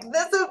 we were like,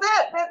 this is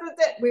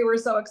it. We were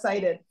so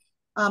excited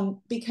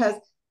because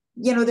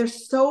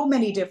there's so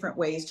many different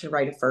ways to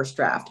write a first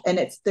draft, and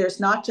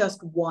there's not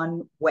just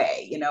one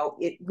way.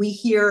 We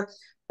hear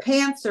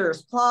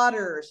pantsers,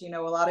 plotters. A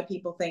lot of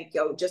people think,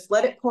 just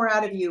let it pour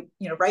out of you,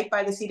 right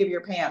by the seat of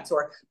your pants,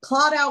 or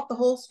plot out the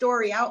whole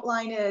story,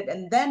 outline it,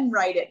 and then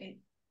write it.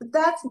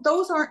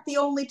 Those aren't the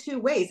only two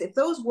ways. If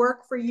those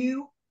work for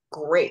you,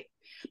 great.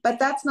 But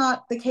that's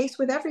not the case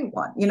with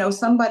everyone.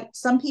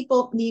 Some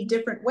people need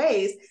different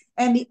ways.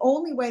 And the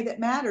only way that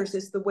matters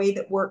is the way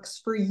that works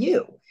for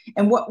you.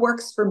 And what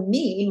works for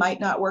me might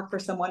not work for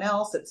someone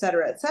else, et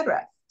cetera, et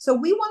cetera. So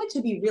we wanted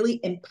to be really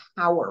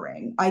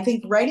empowering. I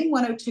think Writing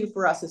 102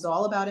 for us is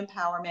all about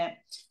empowerment.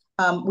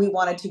 We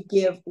wanted to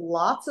give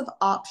lots of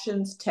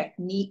options,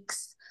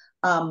 techniques,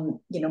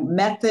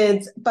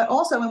 methods, but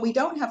also, and we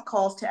don't have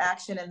calls to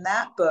action in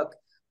that book,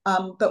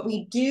 but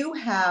we do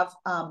have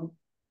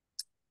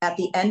at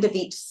the end of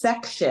each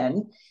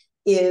section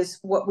is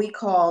what we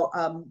call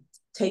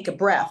take a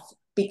breath,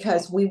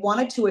 because we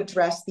wanted to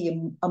address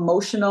the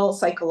emotional,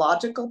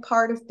 psychological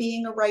part of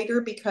being a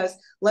writer, because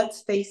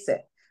let's face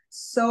it,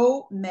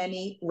 so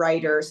many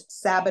writers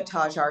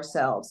sabotage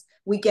ourselves.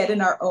 We get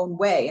in our own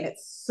way, and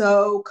it's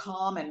so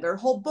common. There are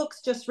whole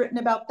books just written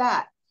about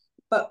that.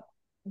 But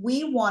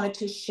we wanted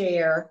to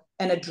share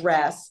and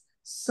address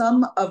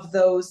some of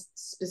those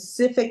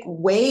specific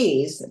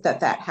ways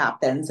that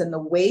happens, and the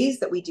ways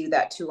that we do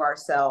that to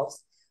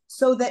ourselves,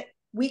 so that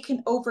we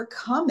can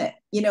overcome it.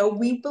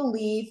 We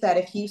believe that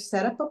if you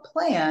set up a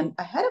plan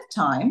ahead of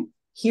time,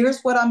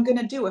 here's what I'm going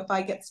to do if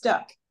I get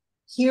stuck.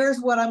 Here's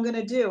what I'm going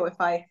to do if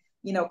I,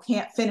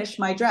 can't finish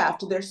my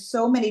draft. There's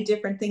so many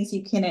different things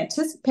you can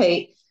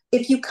anticipate.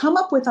 If you come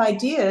up with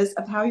ideas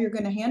of how you're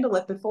going to handle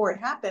it before it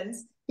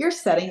happens, you're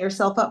setting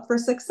yourself up for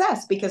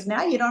success, because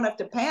now you don't have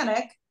to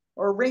panic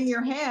or wring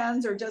your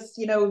hands or just,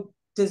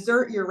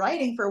 desert your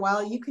writing for a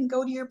while. You can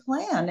go to your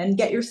plan and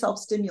get yourself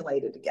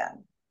stimulated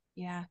again.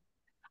 Yeah.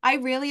 I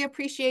really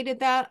appreciated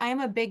that. I'm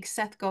a big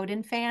Seth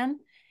Godin fan,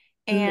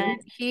 and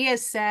he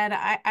has said,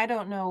 I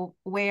don't know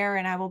where,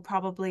 and I will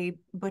probably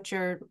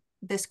butcher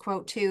this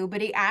quote too, but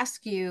he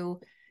asks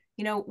you,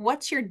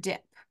 what's your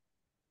dip?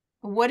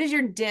 What is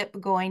your dip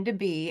going to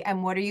be?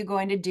 And what are you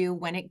going to do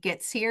when it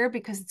gets here?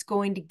 Because it's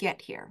going to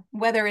get here.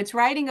 Whether it's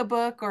writing a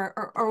book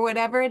or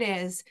whatever it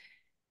is,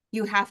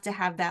 you have to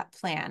have that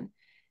plan.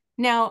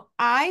 Now,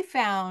 I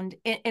found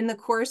in the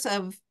course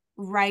of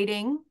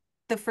writing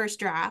the first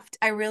draft,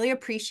 I really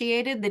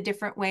appreciated the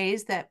different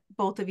ways that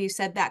both of you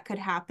said that could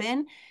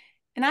happen.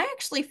 And I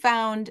actually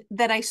found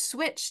that I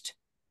switched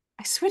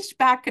I switched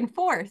back and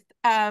forth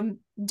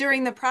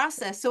during the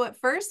process. So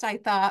at first I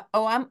thought,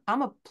 oh,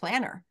 I'm a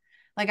planner.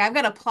 Like I've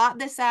got to plot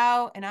this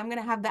out and I'm going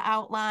to have the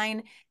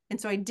outline. And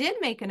so I did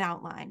make an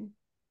outline.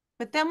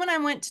 But then when I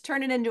went to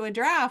turn it into a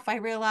draft, I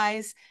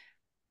realized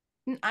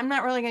I'm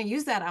not really going to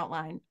use that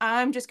outline.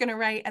 I'm just going to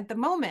write at the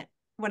moment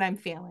what I'm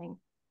feeling.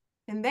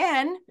 And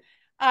then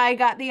I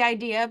got the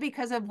idea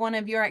because of one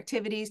of your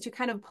activities to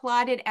kind of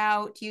plot it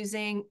out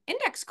using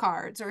index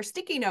cards or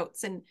sticky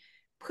notes and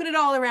put it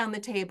all around the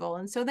table.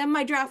 And so then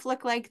my draft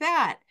looked like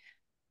that.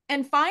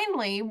 And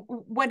finally,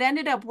 what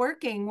ended up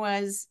working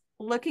was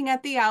looking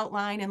at the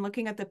outline and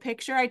looking at the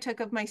picture I took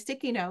of my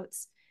sticky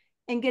notes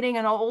and getting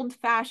an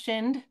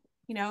old-fashioned,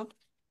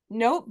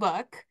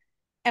 notebook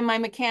and my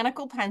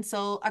mechanical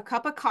pencil, a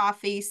cup of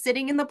coffee,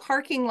 sitting in the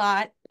parking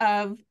lot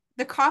of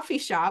the coffee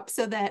shop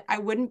so that I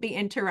wouldn't be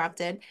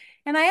interrupted.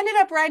 And I ended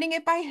up writing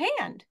it by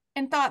hand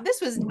and thought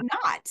this was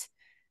not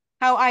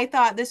how I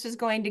thought this was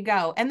going to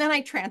go. And then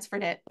I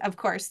transferred it, of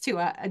course, to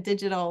a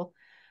digital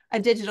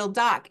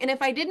doc. And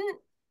if I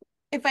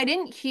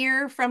didn't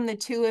hear from the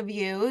two of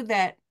you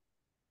that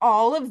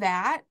all of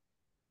that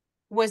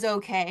was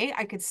okay,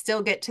 I could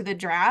still get to the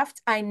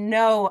draft, I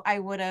know I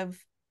would have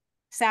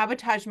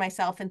sabotaged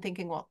myself in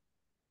thinking, well,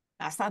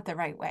 that's not the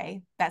right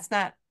way. That's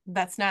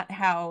not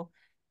how,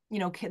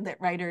 Kidlit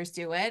writers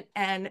do it.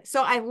 And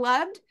so I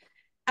loved,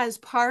 as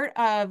part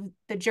of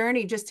the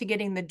journey just to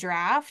getting the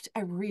draft,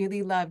 I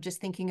really love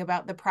just thinking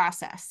about the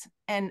process.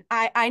 And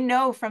I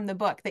know from the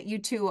book that you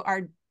two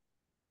are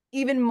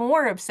even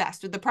more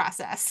obsessed with the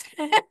process,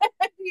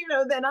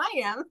 than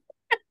I am.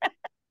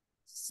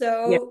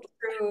 So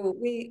true.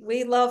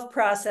 We love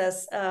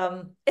process.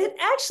 It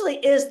actually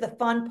is the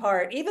fun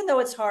part, even though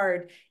it's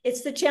hard.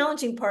 It's the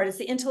challenging part. It's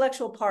the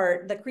intellectual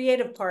part, the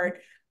creative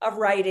part of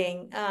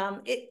writing.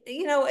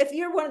 If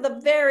you're one of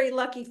the very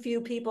lucky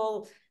few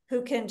people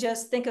who can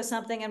just think of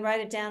something and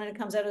write it down and it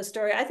comes out of a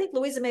story. I think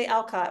Louisa May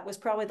Alcott was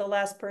probably the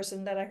last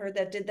person that I heard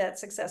that did that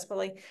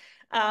successfully.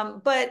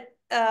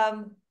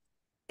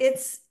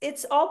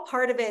 It's all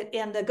part of it,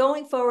 and the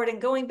going forward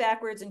and going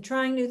backwards and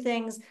trying new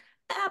things,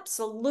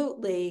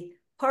 absolutely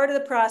part of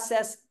the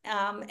process.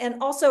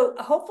 And also,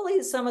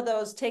 hopefully, some of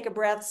those take a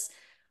breaths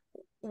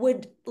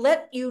would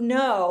let you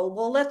know,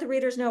 we'll let the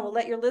readers know, we'll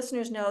let your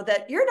listeners know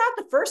that you're not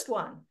the first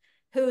one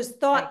who's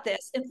thought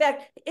this. In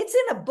fact, it's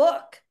in a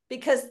book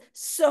because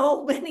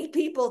so many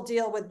people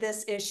deal with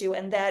this issue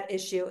and that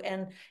issue,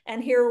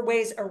 and here are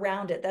ways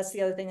around it. That's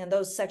the other thing. In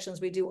those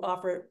sections, we do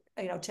offer,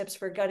 tips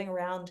for gutting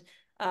around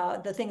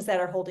the things that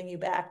are holding you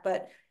back.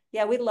 But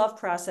yeah, we love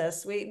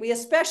process. We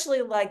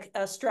especially like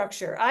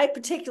structure. I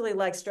particularly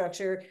like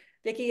structure.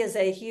 Vicki is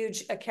a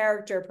huge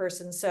character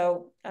person,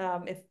 so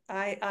if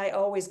I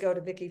always go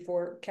to Vicki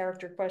for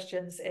character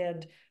questions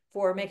and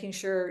for making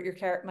sure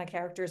my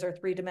characters are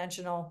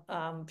three-dimensional.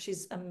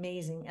 She's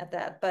amazing at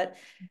that. But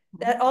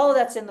all of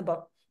that's in the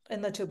book,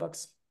 in the two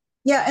books.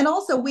 Yeah, and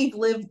also we've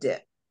lived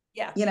it.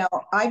 Yeah.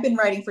 I've been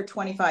writing for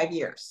 25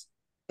 years.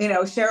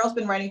 Cheryl's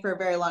been writing for a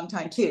very long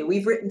time too.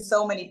 We've written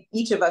so many,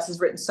 each of us has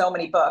written so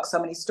many books, so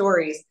many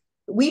stories.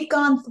 We've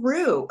gone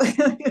through,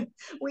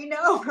 we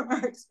know from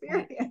our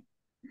experience,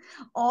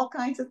 all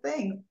kinds of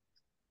things.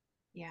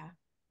 Yeah.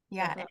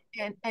 Yeah.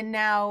 And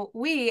now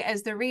we,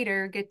 as the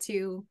reader, get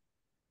to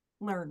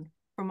learn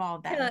from all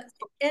of that.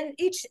 Yeah. And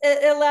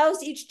it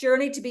allows each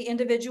journey to be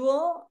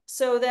individual.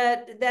 So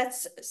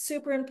that's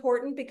super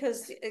important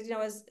because,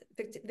 as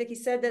Vicki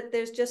said, that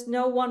there's just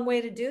no one way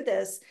to do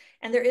this,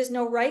 and there is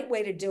no right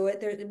way to do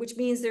it, which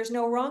means there's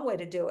no wrong way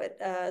to do it.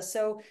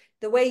 So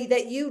the way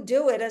that you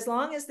do it, as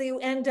long as you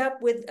end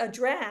up with a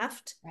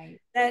draft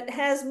that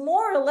has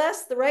more or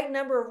less the right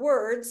number of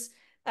words,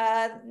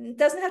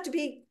 doesn't have to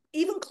be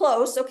even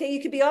close. Okay,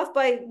 you could be off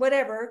by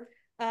whatever.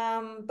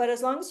 But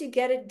as long as you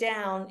get it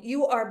down,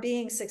 you are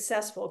being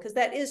successful, because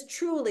that is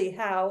truly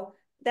how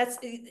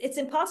it's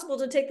impossible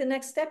to take the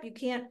next step. You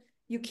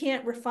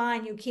can't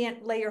refine, you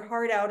can't lay your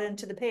heart out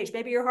into the page.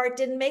 Maybe your heart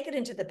didn't make it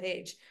into the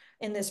page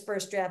in this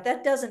first draft.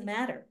 That doesn't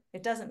matter.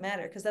 It doesn't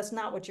matter, because that's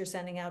not what you're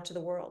sending out to the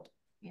world.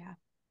 Yeah.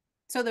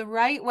 So the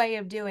right way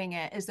of doing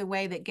it is the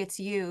way that gets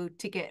you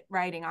to get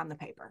writing on the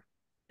paper.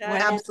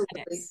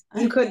 Absolutely.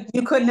 You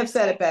couldn't have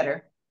said it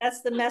better.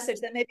 That's the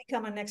message. That may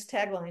become our next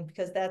tagline,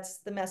 because that's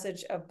the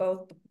message of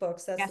both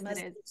books. That's the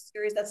message of the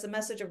series. That's the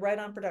message of Right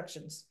On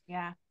Productions.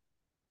 Yeah.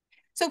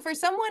 So for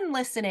someone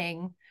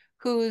listening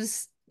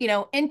whose,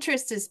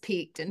 interest is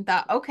piqued and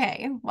thought,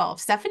 okay, well, if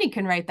Stephanie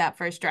can write that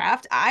first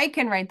draft, I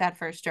can write that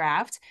first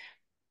draft.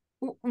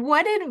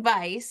 What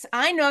advice?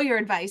 I know your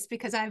advice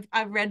because I've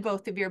read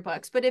both of your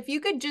books, but if you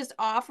could just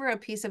offer a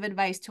piece of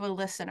advice to a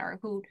listener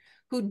who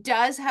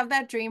does have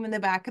that dream in the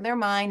back of their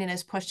mind and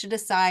has pushed it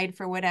aside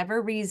for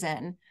whatever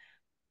reason,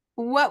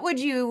 what would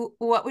you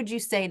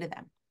say to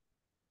them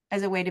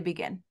as a way to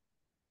begin?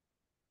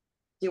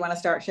 Do you want to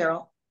start,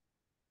 Cheryl?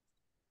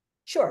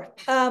 Sure.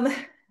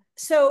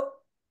 So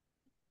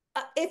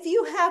if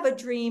you have a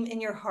dream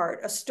in your heart,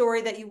 a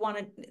story that you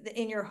wanted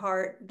in your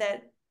heart,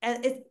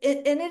 and it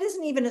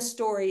isn't even a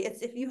story.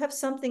 It's if you have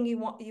something you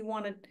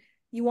want to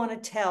you want to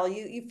tell.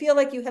 You feel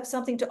like you have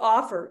something to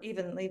offer,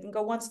 even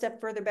go one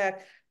step further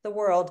back the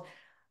world.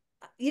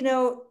 You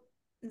know,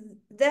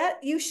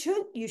 that you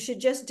should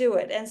just do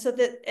it. And so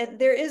that and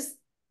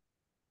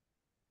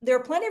there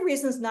are plenty of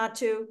reasons not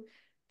to.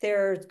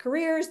 There's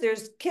careers,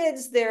 there's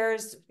kids,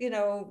 there's, you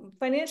know,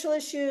 financial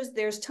issues,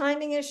 there's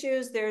timing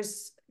issues,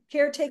 there's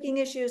caretaking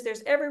issues,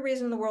 there's every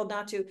reason in the world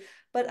not to.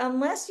 But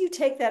unless you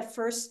take that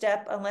first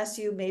step, unless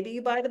you maybe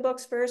you buy the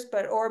books first,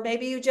 or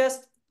maybe you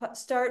just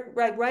start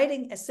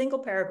writing a single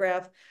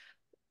paragraph.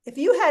 If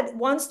you had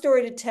one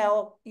story to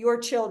tell your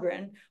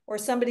children or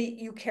somebody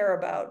you care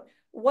about,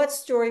 what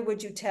story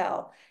would you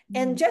tell?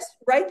 And just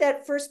write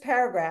that first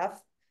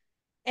paragraph,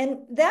 and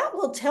that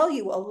will tell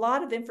you a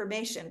lot of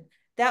information.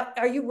 That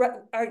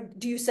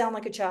do you sound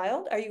like a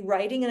child? Are you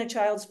writing in a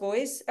child's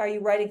voice? Are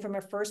you writing from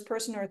a first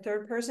person or a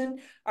third person?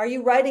 Are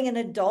you writing an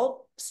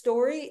adult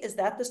story? Is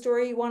that the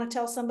story you want to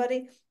tell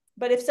somebody?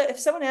 But if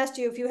someone asked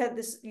you, if you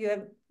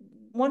have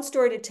one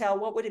story to tell,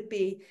 what would it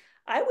be?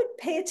 I would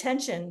pay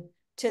attention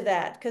to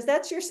that, because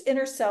that's your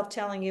inner self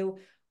telling you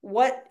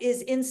what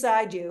is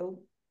inside you,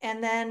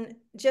 and then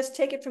just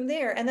take it from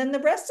there. And then the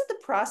rest of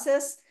the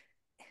process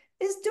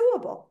is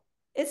doable.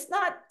 It's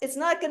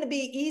not going to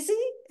be easy.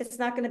 It's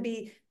not going to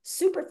be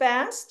super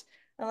fast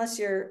unless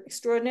you're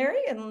extraordinary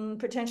and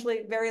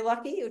potentially very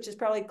lucky, which is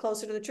probably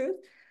closer to the truth.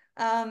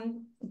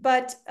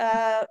 But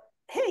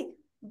hey,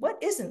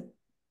 what isn't?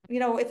 You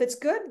know, if it's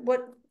good,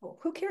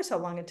 who cares how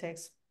long it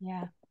takes?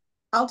 Yeah.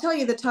 I'll tell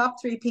you the top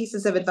 3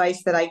 pieces of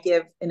advice that I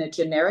give in a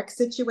generic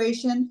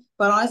situation,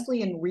 but honestly,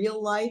 in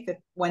real life,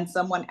 when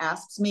someone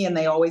asks me, and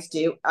they always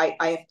do,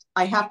 I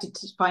have to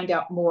find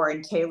out more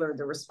and tailor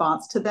the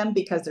response to them,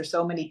 because there's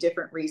so many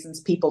different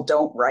reasons people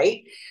don't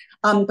write.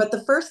 But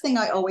the first thing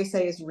I always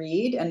say is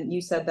read, and you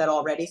said that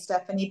already,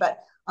 Stephanie, but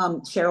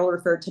Cheryl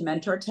referred to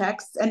mentor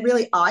texts, and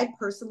really, I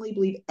personally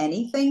believe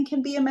anything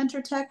can be a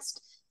mentor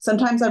text.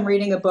 Sometimes I'm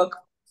reading a book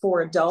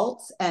for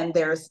adults, and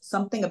there's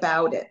something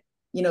about it,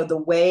 you know, the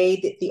way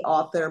that the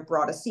author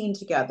brought a scene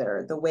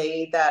together, the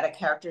way that a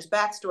character's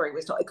backstory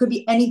was told. It could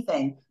be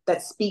anything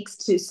that speaks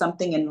to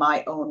something in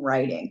my own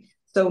writing.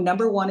 So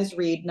number 1 is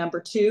read. Number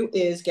 2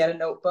 is get a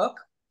notebook.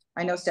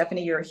 I know,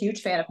 Stephanie, you're a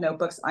huge fan of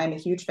notebooks. I'm a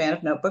huge fan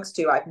of notebooks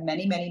too. I have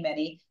many, many,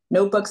 many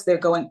notebooks. They're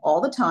going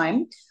all the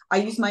time. I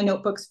use my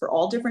notebooks for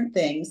all different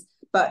things,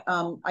 but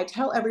I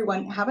tell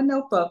everyone, have a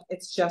notebook.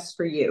 It's just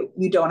for you.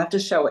 You don't have to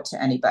show it to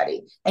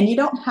anybody. And you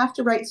don't have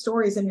to write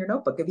stories in your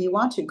notebook. If you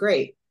want to,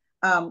 great.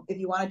 If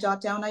you want to jot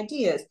down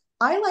ideas,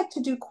 I like to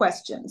do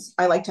questions.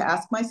 I like to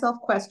ask myself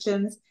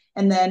questions,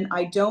 and then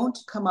I don't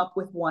come up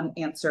with one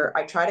answer.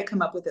 I try to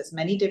come up with as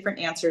many different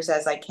answers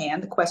as I can.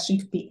 The question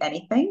could be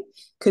anything,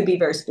 could be a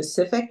very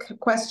specific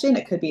question.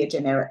 It could be a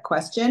generic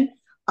question.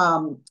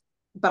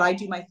 But I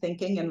do my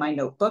thinking in my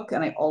notebook,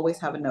 and I always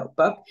have a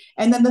notebook.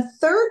 And then the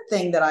third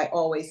thing that I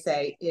always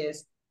say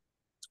is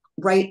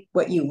write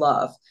what you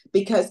love,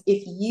 because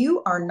if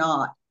you are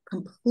not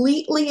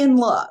completely in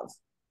love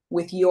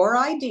with your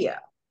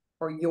idea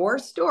or your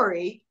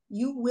story,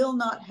 you will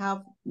not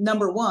have,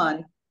 number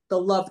 1,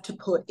 the love to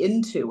put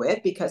into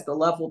it, because the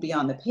love will be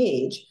on the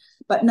page.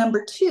 But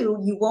number 2,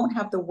 you won't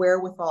have the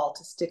wherewithal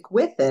to stick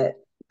with it,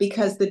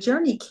 because the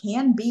journey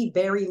can be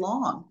very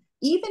long.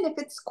 Even if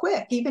it's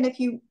quick, even if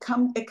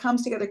it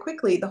comes together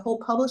quickly, the whole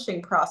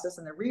publishing process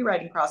and the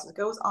rewriting process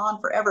goes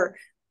on forever,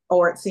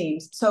 or it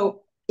seems.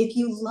 So if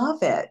you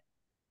love it,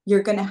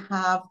 you're going to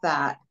have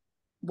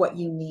what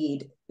you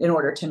need in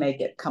order to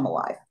make it come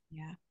alive.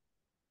 Yeah.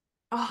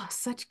 Oh,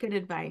 such good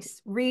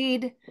advice.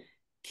 Read,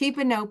 keep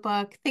a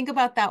notebook, think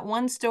about that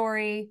one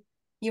story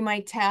you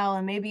might tell,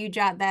 and maybe you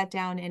jot that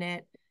down in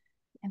it,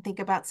 and think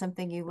about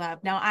something you love.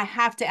 Now, I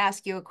have to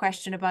ask you a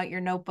question about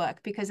your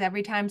notebook, because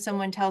every time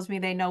someone tells me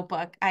they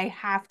notebook, I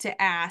have to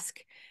ask,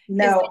 is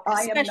No, it a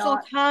I am special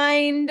not.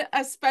 kind,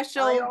 a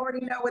special I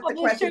already know what the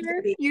publisher? question's going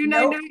to be. I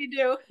Nope. know you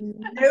do.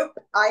 Nope.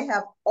 I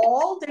have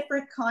all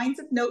different kinds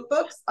of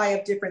notebooks. I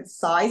have different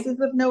sizes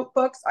of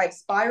notebooks. I have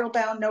spiral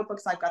bound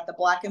notebooks. I've got the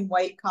black and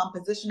white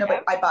composition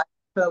notebook. Yep. I buy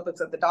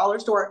notebooks at the dollar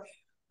store.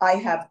 I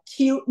have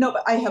cute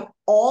notebooks. I have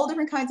all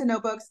different kinds of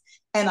notebooks,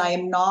 and I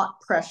am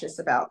not precious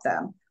about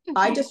them.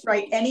 I just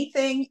write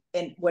anything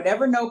in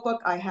whatever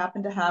notebook I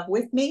happen to have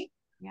with me.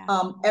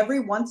 Yeah. Every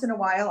once in a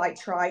while, I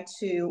try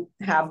to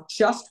have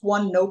just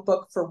one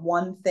notebook for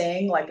one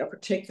thing, like a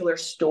particular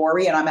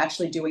story. And I'm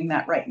actually doing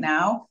that right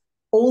now,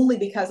 only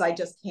because I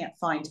just can't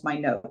find my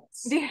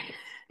notes.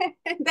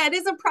 That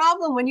is a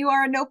problem when you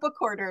are a notebook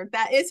hoarder.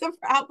 That is a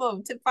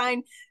problem, to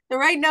find the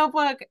right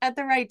notebook at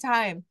the right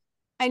time.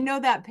 I know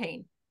that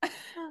pain.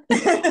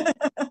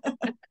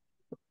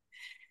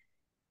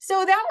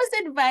 So that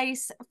was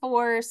advice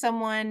for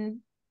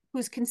someone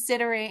who's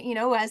considering,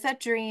 who has that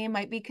dream,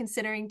 might be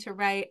considering to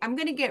write. I'm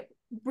going to get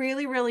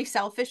really, really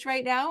selfish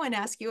right now and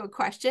ask you a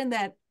question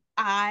that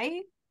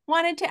I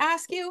wanted to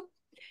ask you.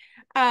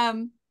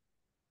 And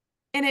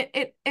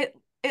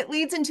it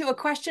leads into a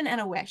question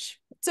and a wish.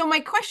 So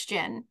my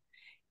question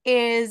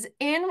is,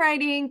 in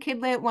writing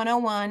Kidlit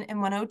 101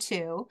 and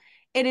 102,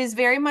 it is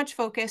very much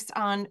focused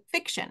on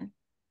fiction.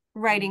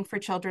 writing for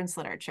children's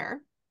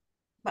literature,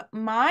 but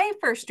my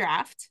first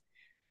draft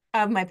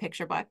of my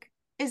picture book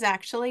is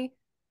actually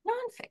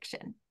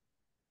nonfiction.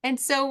 And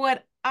so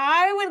what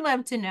I would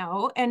love to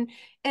know, and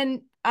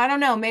I don't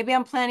know, maybe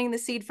I'm planting the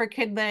seed for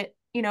Kidlit,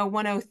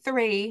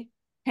 103,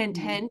 hint,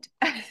 hint.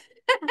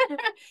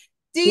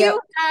 Yep.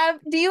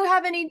 Do you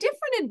have any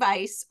different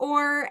advice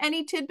or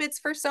any tidbits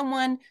for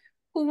someone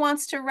who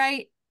wants to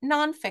write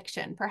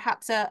nonfiction,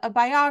 perhaps a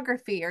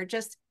biography or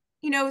just,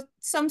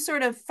 some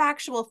sort of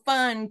factual,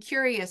 fun,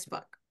 curious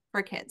book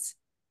for kids?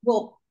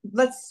 Well,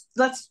 let's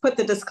put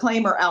the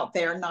disclaimer out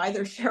there.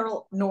 Neither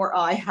Cheryl nor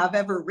I have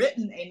ever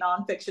written a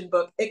nonfiction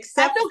book That's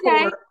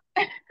okay.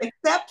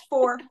 except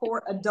for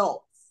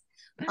adults.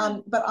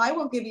 But I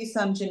will give you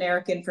some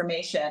generic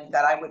information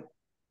that I would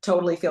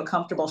totally feel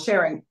comfortable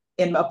sharing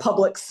in a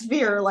public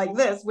sphere like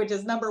this, which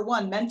is number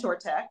one, mentor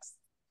text.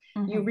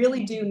 You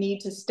really do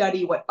need to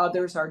study what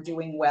others are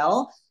doing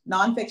well.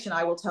 Nonfiction,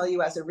 I will tell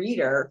you as a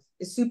reader,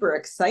 is super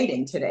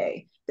exciting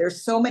today.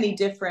 There's so many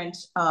different,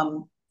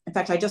 in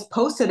fact, I just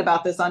posted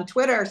about this on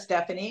Twitter,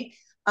 Stephanie.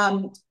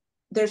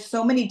 There's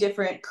so many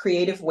different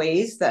creative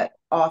ways that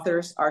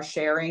authors are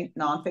sharing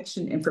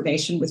nonfiction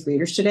information with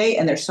readers today.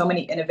 And there's so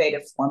many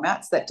innovative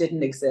formats that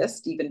didn't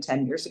exist even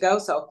 10 years ago.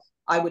 So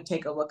I would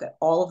take a look at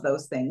all of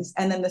those things.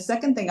 And then the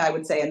second thing I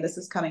would say, and this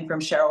is coming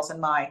from Cheryl's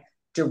and my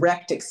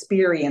direct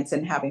experience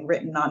in having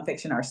written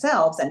nonfiction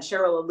ourselves, and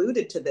Cheryl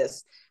alluded to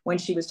this when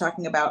she was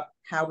talking about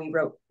how we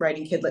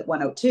writing Kidlit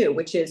 102,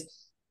 which is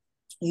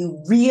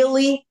you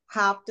really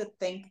have to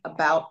think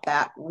about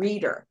that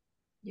reader.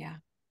 Yeah.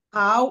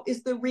 How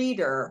is the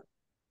reader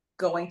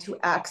going to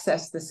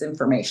access this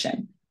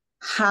information?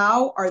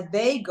 How are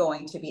they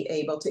going to be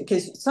able to,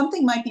 because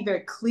something might be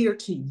very clear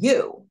to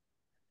you,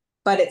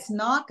 but it's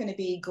not going to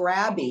be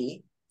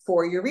grabby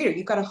for your reader.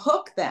 You've got to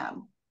hook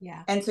them.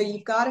 Yeah. And so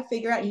you've got to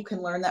figure out, you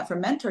can learn that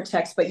from mentor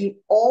text, but you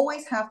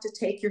always have to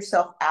take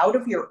yourself out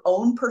of your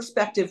own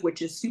perspective,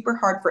 which is super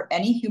hard for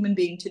any human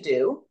being to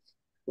do,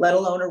 let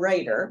alone a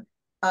writer.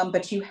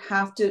 But you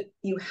have to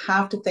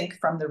think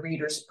from the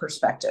reader's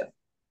perspective.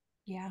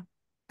 Yeah,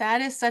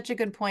 that is such a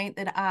good point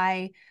that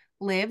I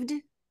lived,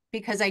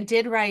 because I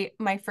did write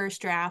my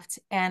first draft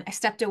and I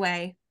stepped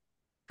away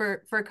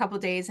for a couple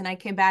of days and I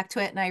came back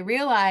to it and I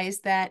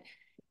realized that,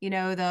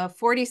 the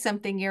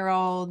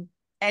 40-something-year-old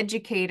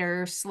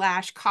educator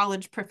slash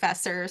college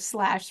professor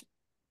slash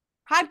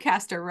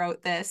podcaster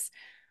wrote this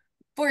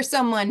for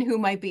someone who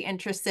might be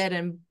interested.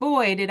 And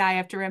boy, did I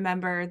have to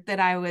remember that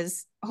I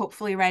was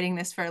hopefully writing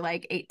this for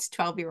like 8 to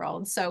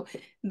 12-year-olds. So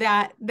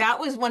that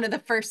was one of the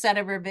first set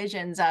of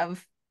revisions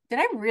of, did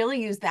I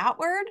really use that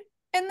word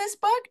in this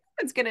book?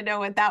 No one's going to know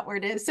what that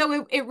word is.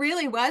 So it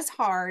really was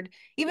hard,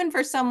 even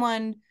for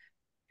someone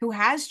who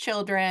has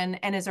children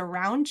and is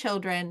around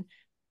children,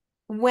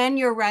 when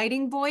your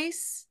writing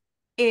voice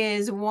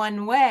is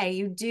one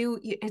way,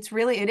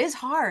 it is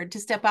hard to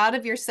step out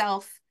of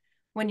yourself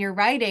when you're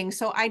writing.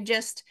 So I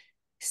just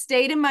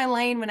stayed in my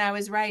lane when I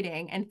was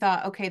writing and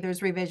thought, okay,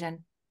 there's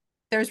revision.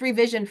 There's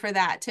revision for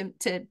that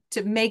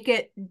to make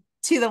it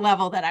to the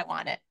level that I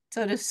want it.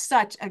 So it is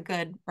such a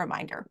good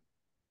reminder.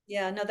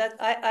 Yeah, no, that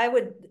I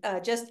would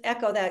just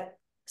echo that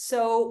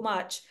so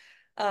much.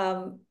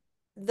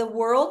 The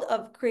world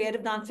of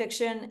creative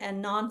nonfiction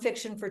and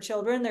nonfiction for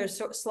children,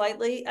 there's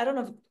slightly, I don't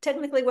know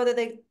technically whether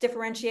they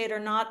differentiate or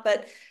not,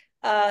 but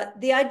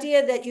the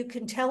idea that you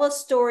can tell a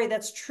story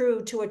that's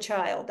true to a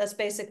child, that's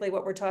basically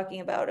what we're talking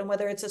about. And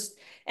whether it's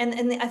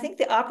I think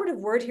the operative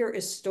word here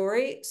is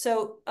story.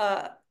 So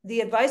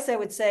the advice I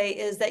would say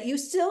is that you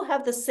still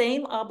have the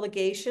same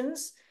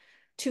obligations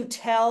to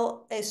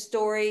tell a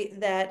story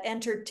that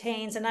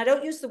entertains, and I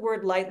don't use the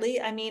word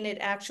lightly, I mean it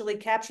actually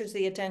captures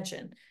the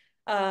attention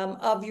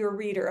of your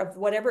reader, of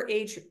whatever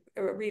age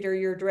reader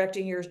you're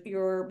directing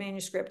your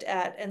manuscript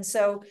at. And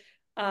so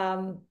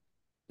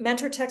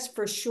mentor text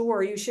for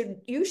sure, you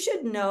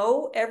should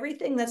know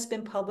everything that's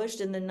been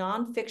published in the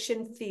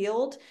nonfiction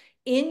field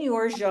in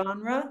your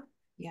genre,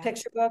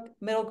 picture book,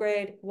 middle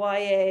grade,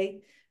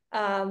 YA,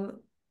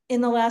 in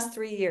the last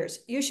 3 years.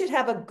 You should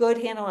have a good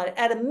handle on it.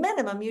 At a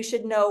minimum, you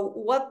should know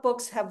what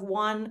books have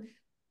won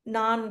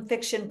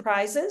nonfiction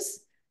prizes,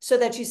 so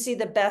that you see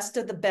the best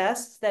of the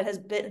best that has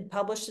been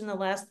published in the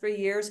last 3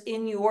 years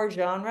in your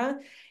genre.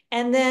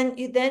 And then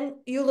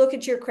you look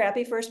at your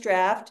crappy first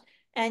draft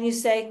and you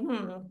say,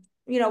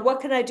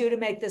 what can I do to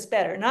make this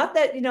better? Not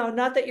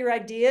that your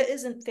idea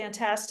isn't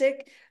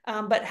fantastic,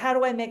 but how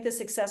do I make this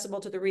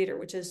accessible to the reader,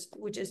 which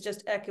is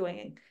just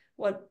echoing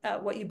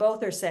what you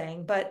both are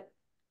saying. But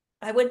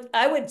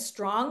I would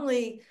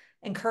strongly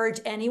encourage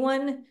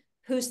anyone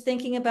who's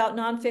thinking about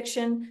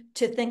nonfiction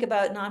to think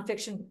about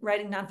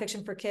writing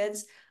nonfiction for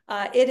kids.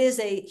 It is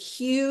a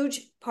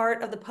huge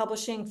part of the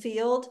publishing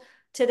field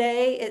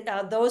today.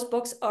 Those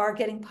books are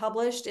getting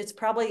published. It's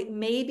probably,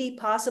 maybe,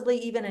 possibly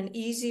even an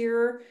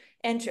easier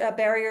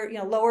barrier,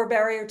 lower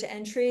barrier to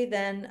entry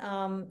than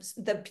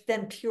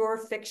pure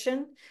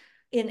fiction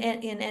in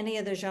any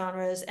of the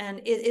genres. And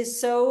it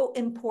is so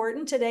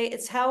important today.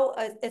 It's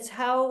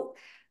how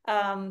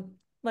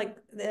like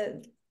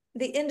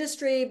the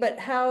industry, but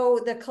how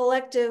the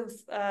collective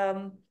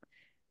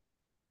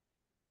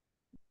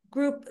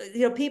group,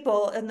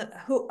 people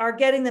who are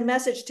getting the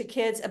message to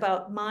kids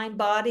about mind,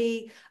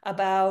 body,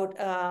 about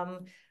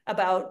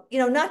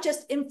not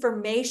just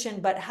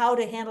information, but how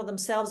to handle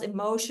themselves,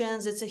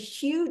 emotions. It's a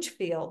huge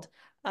field.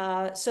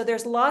 So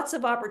there's lots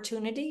of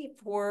opportunity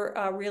for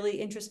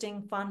really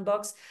interesting, fun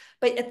books.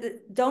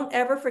 But don't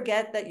ever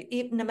forget that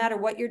no matter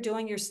what you're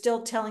doing, you're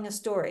still telling a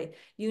story.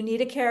 You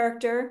need a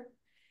character.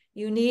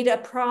 You need a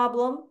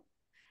problem.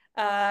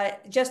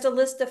 Just a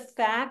list of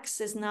facts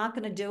is not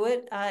going to do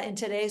it in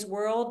today's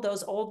world.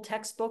 Those old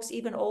textbooks,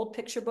 even old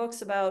picture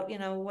books about,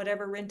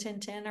 whatever, Rin Tin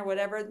Tin or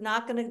whatever,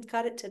 not going to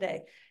cut it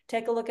today.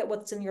 Take a look at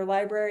what's in your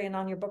library and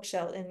on your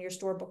bookshelf, in your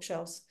store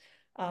bookshelves,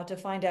 to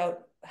find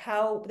out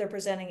how they're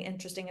presenting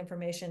interesting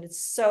information.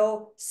 It's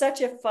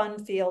such a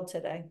fun field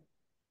today.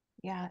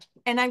 Yeah.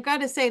 And I've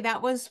got to say,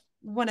 that was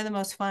one of the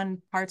most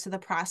fun parts of the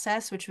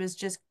process, which was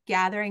just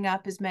gathering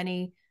up as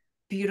many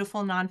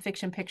beautiful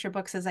nonfiction picture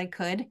books as I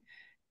could,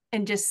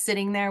 and just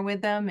sitting there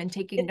with them and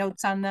taking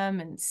notes on them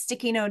and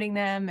sticky noting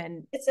them.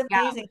 And it's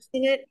amazing,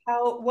 isn't it?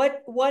 How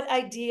what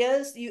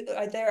ideas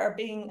are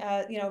being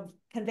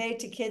conveyed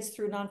to kids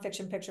through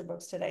nonfiction picture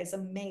books today. It's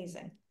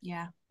amazing.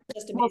 Yeah.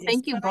 Just amazing. Well,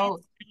 thank you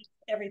both.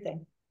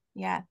 Everything.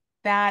 Yeah.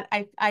 That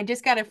I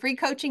just got a free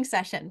coaching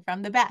session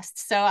from the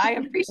best. So I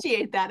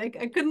appreciate that. I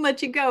couldn't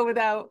let you go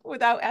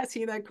without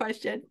asking that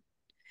question.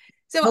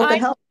 So hope it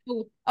helps.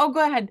 Oh,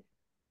 go ahead.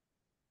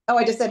 Oh,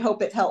 I just said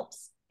hope it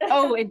helps.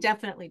 Oh, it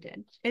definitely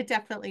did. It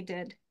definitely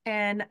did.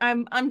 And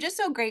I'm just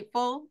so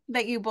grateful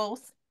that you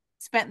both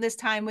spent this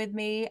time with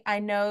me. I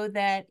know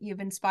that you've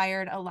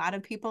inspired a lot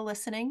of people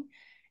listening.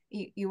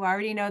 You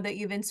already know that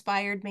you've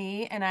inspired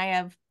me, and I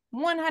have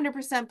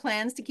 100%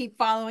 plans to keep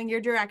following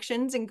your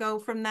directions and go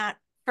from that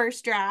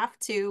first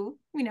draft to,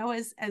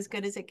 as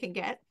good as it can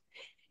get.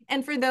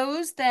 And for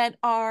those that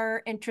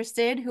are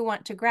interested, who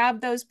want to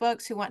grab those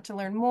books, who want to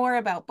learn more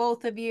about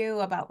both of you,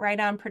 about Right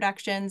On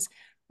Productions,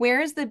 where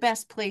is the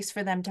best place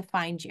for them to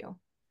find you?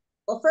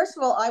 Well, first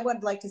of all, I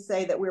would like to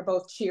say that we're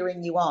both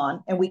cheering you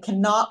on, and we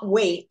cannot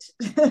wait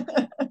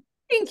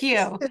Thank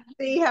you. to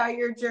see how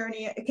your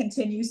journey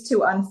continues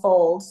to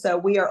unfold. So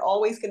we are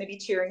always going to be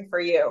cheering for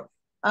you.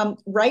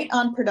 Right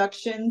On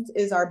Productions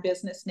is our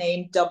business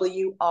name,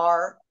 WRITE.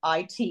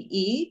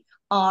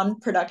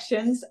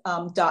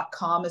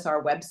 onproductions.com is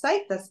our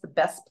website. That's the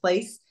best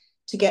place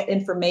to get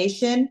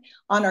information.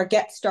 On our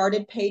Get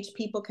Started page,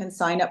 people can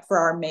sign up for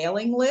our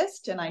mailing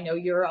list. And I know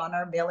you're on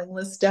our mailing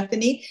list,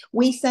 Stephanie.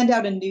 We send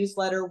out a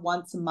newsletter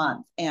once a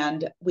month,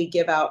 and we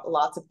give out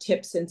lots of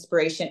tips,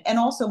 inspiration, and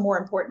also, more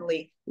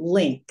importantly,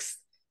 links.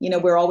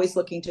 We're always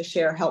looking to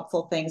share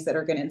helpful things that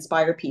are going to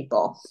inspire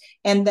people.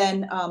 And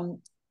then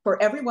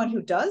for everyone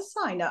who does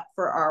sign up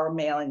for our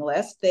mailing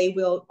list, they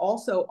will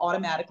also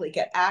automatically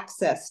get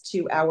access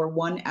to our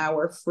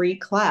 1-hour free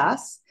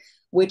class,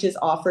 which is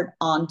offered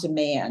on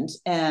demand.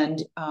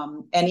 And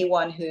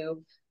anyone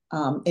who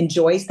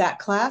enjoys that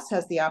class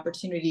has the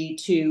opportunity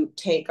to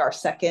take our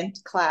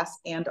second class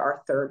and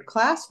our third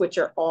class, which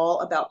are all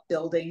about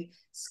building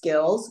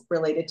skills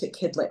related to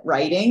Kidlit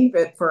writing,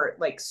 but for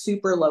like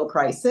super low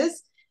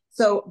prices.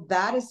 So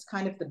that is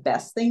kind of the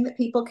best thing that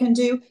people can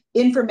do.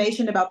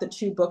 Information about the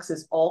two books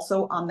is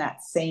also on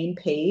that same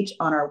page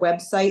on our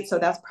website. So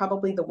that's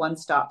probably the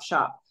one-stop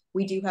shop.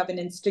 We do have an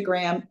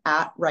Instagram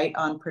at Right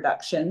On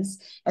Productions.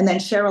 And then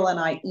Cheryl and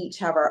I each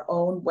have our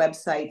own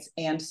websites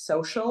and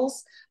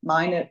socials.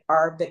 Mine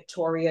are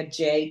Victoria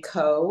J.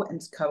 Co.,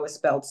 and Co is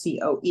spelled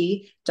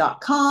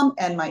COE.com.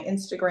 And my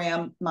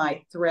Instagram,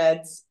 my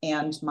Threads,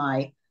 and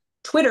my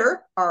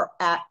Twitter are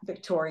at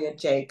Victoria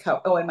J. Co.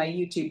 Oh, and my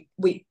YouTube.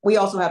 We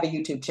also have a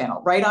YouTube channel.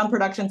 Right On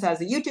Productions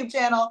has a YouTube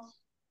channel,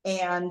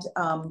 and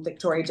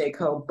Victoria J.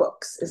 Co.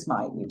 Books is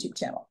my YouTube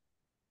channel.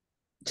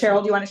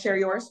 Cheryl, do you want to share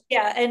yours?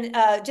 Yeah, and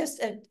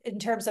just in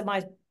terms of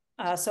my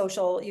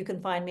social, you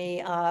can find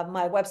me.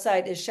 My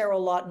website is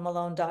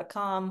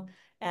CherylLawtonMalone.com,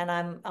 and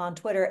I'm on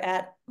Twitter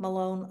at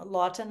Malone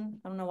Lawton.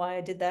 I don't know why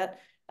I did that,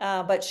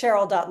 but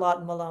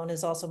Cheryl.LawtonMalone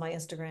is also my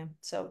Instagram.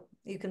 So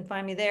you can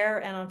find me there,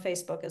 and on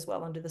Facebook as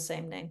well under the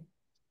same name.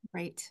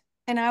 Great.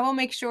 And I will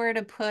make sure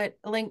to put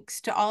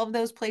links to all of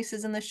those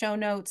places in the show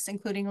notes,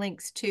 including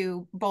links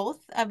to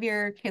both of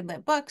your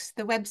Kidlit books,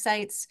 the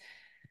websites,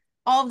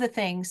 all of the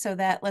things, so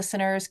that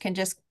listeners can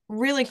just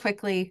really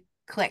quickly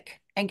click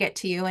and get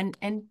to you and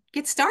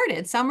get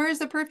started. Summer is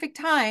the perfect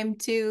time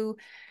to,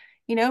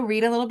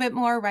 read a little bit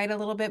more, write a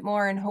little bit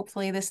more, and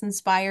hopefully this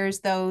inspires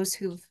those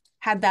who've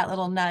had that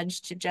little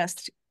nudge to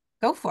just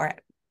go for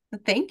it.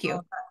 Thank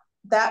you.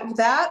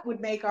 That would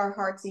make our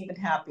hearts even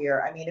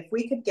happier. I mean, if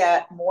we could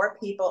get more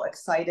people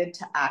excited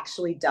to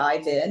actually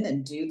dive in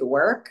and do the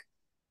work,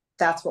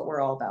 that's what we're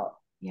all about.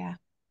 Yeah.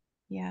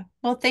 Yeah.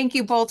 Well, thank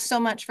you both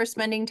so much for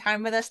spending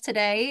time with us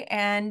today.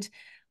 And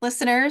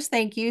listeners,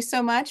 thank you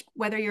so much.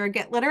 Whether you're a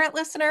Get Literate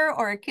listener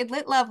or a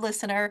Kidlit Love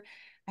listener,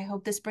 I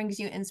hope this brings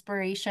you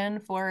inspiration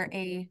for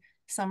a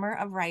summer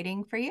of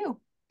writing for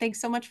you.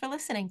 Thanks so much for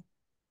listening.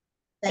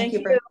 Thank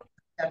you for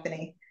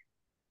Stephanie.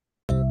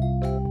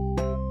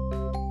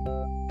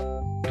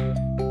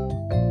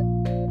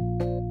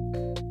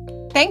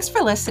 Thanks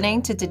for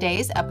listening to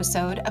today's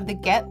episode of the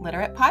Get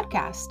Literate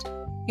podcast.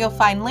 You'll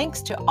find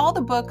links to all the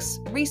books,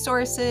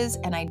 resources,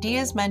 and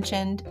ideas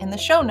mentioned in the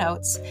show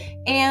notes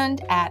and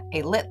at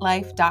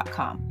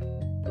alitlife.com.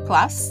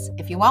 Plus,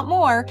 if you want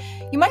more,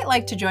 you might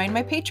like to join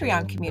my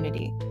Patreon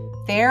community.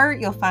 There,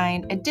 you'll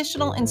find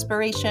additional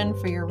inspiration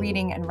for your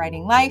reading and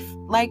writing life,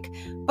 like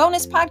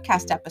bonus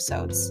podcast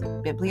episodes,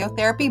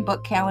 bibliotherapy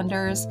book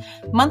calendars,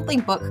 monthly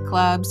book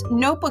clubs,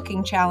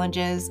 notebooking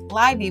challenges,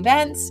 live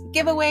events,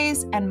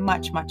 giveaways, and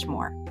much, much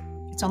more.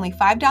 It's only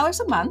 $5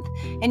 a month,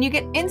 and you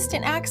get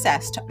instant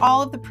access to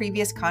all of the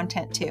previous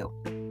content too.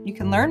 You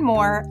can learn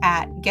more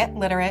at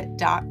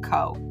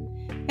getliterate.co.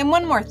 And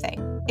one more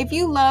thing. If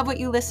you love what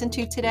you listened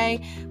to today,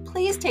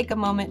 please take a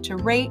moment to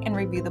rate and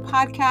review the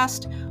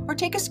podcast or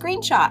take a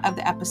screenshot of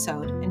the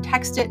episode and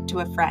text it to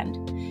a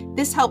friend.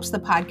 This helps the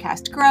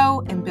podcast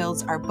grow and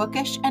builds our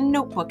bookish and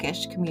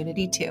notebookish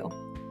community too.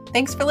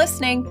 Thanks for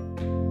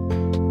listening.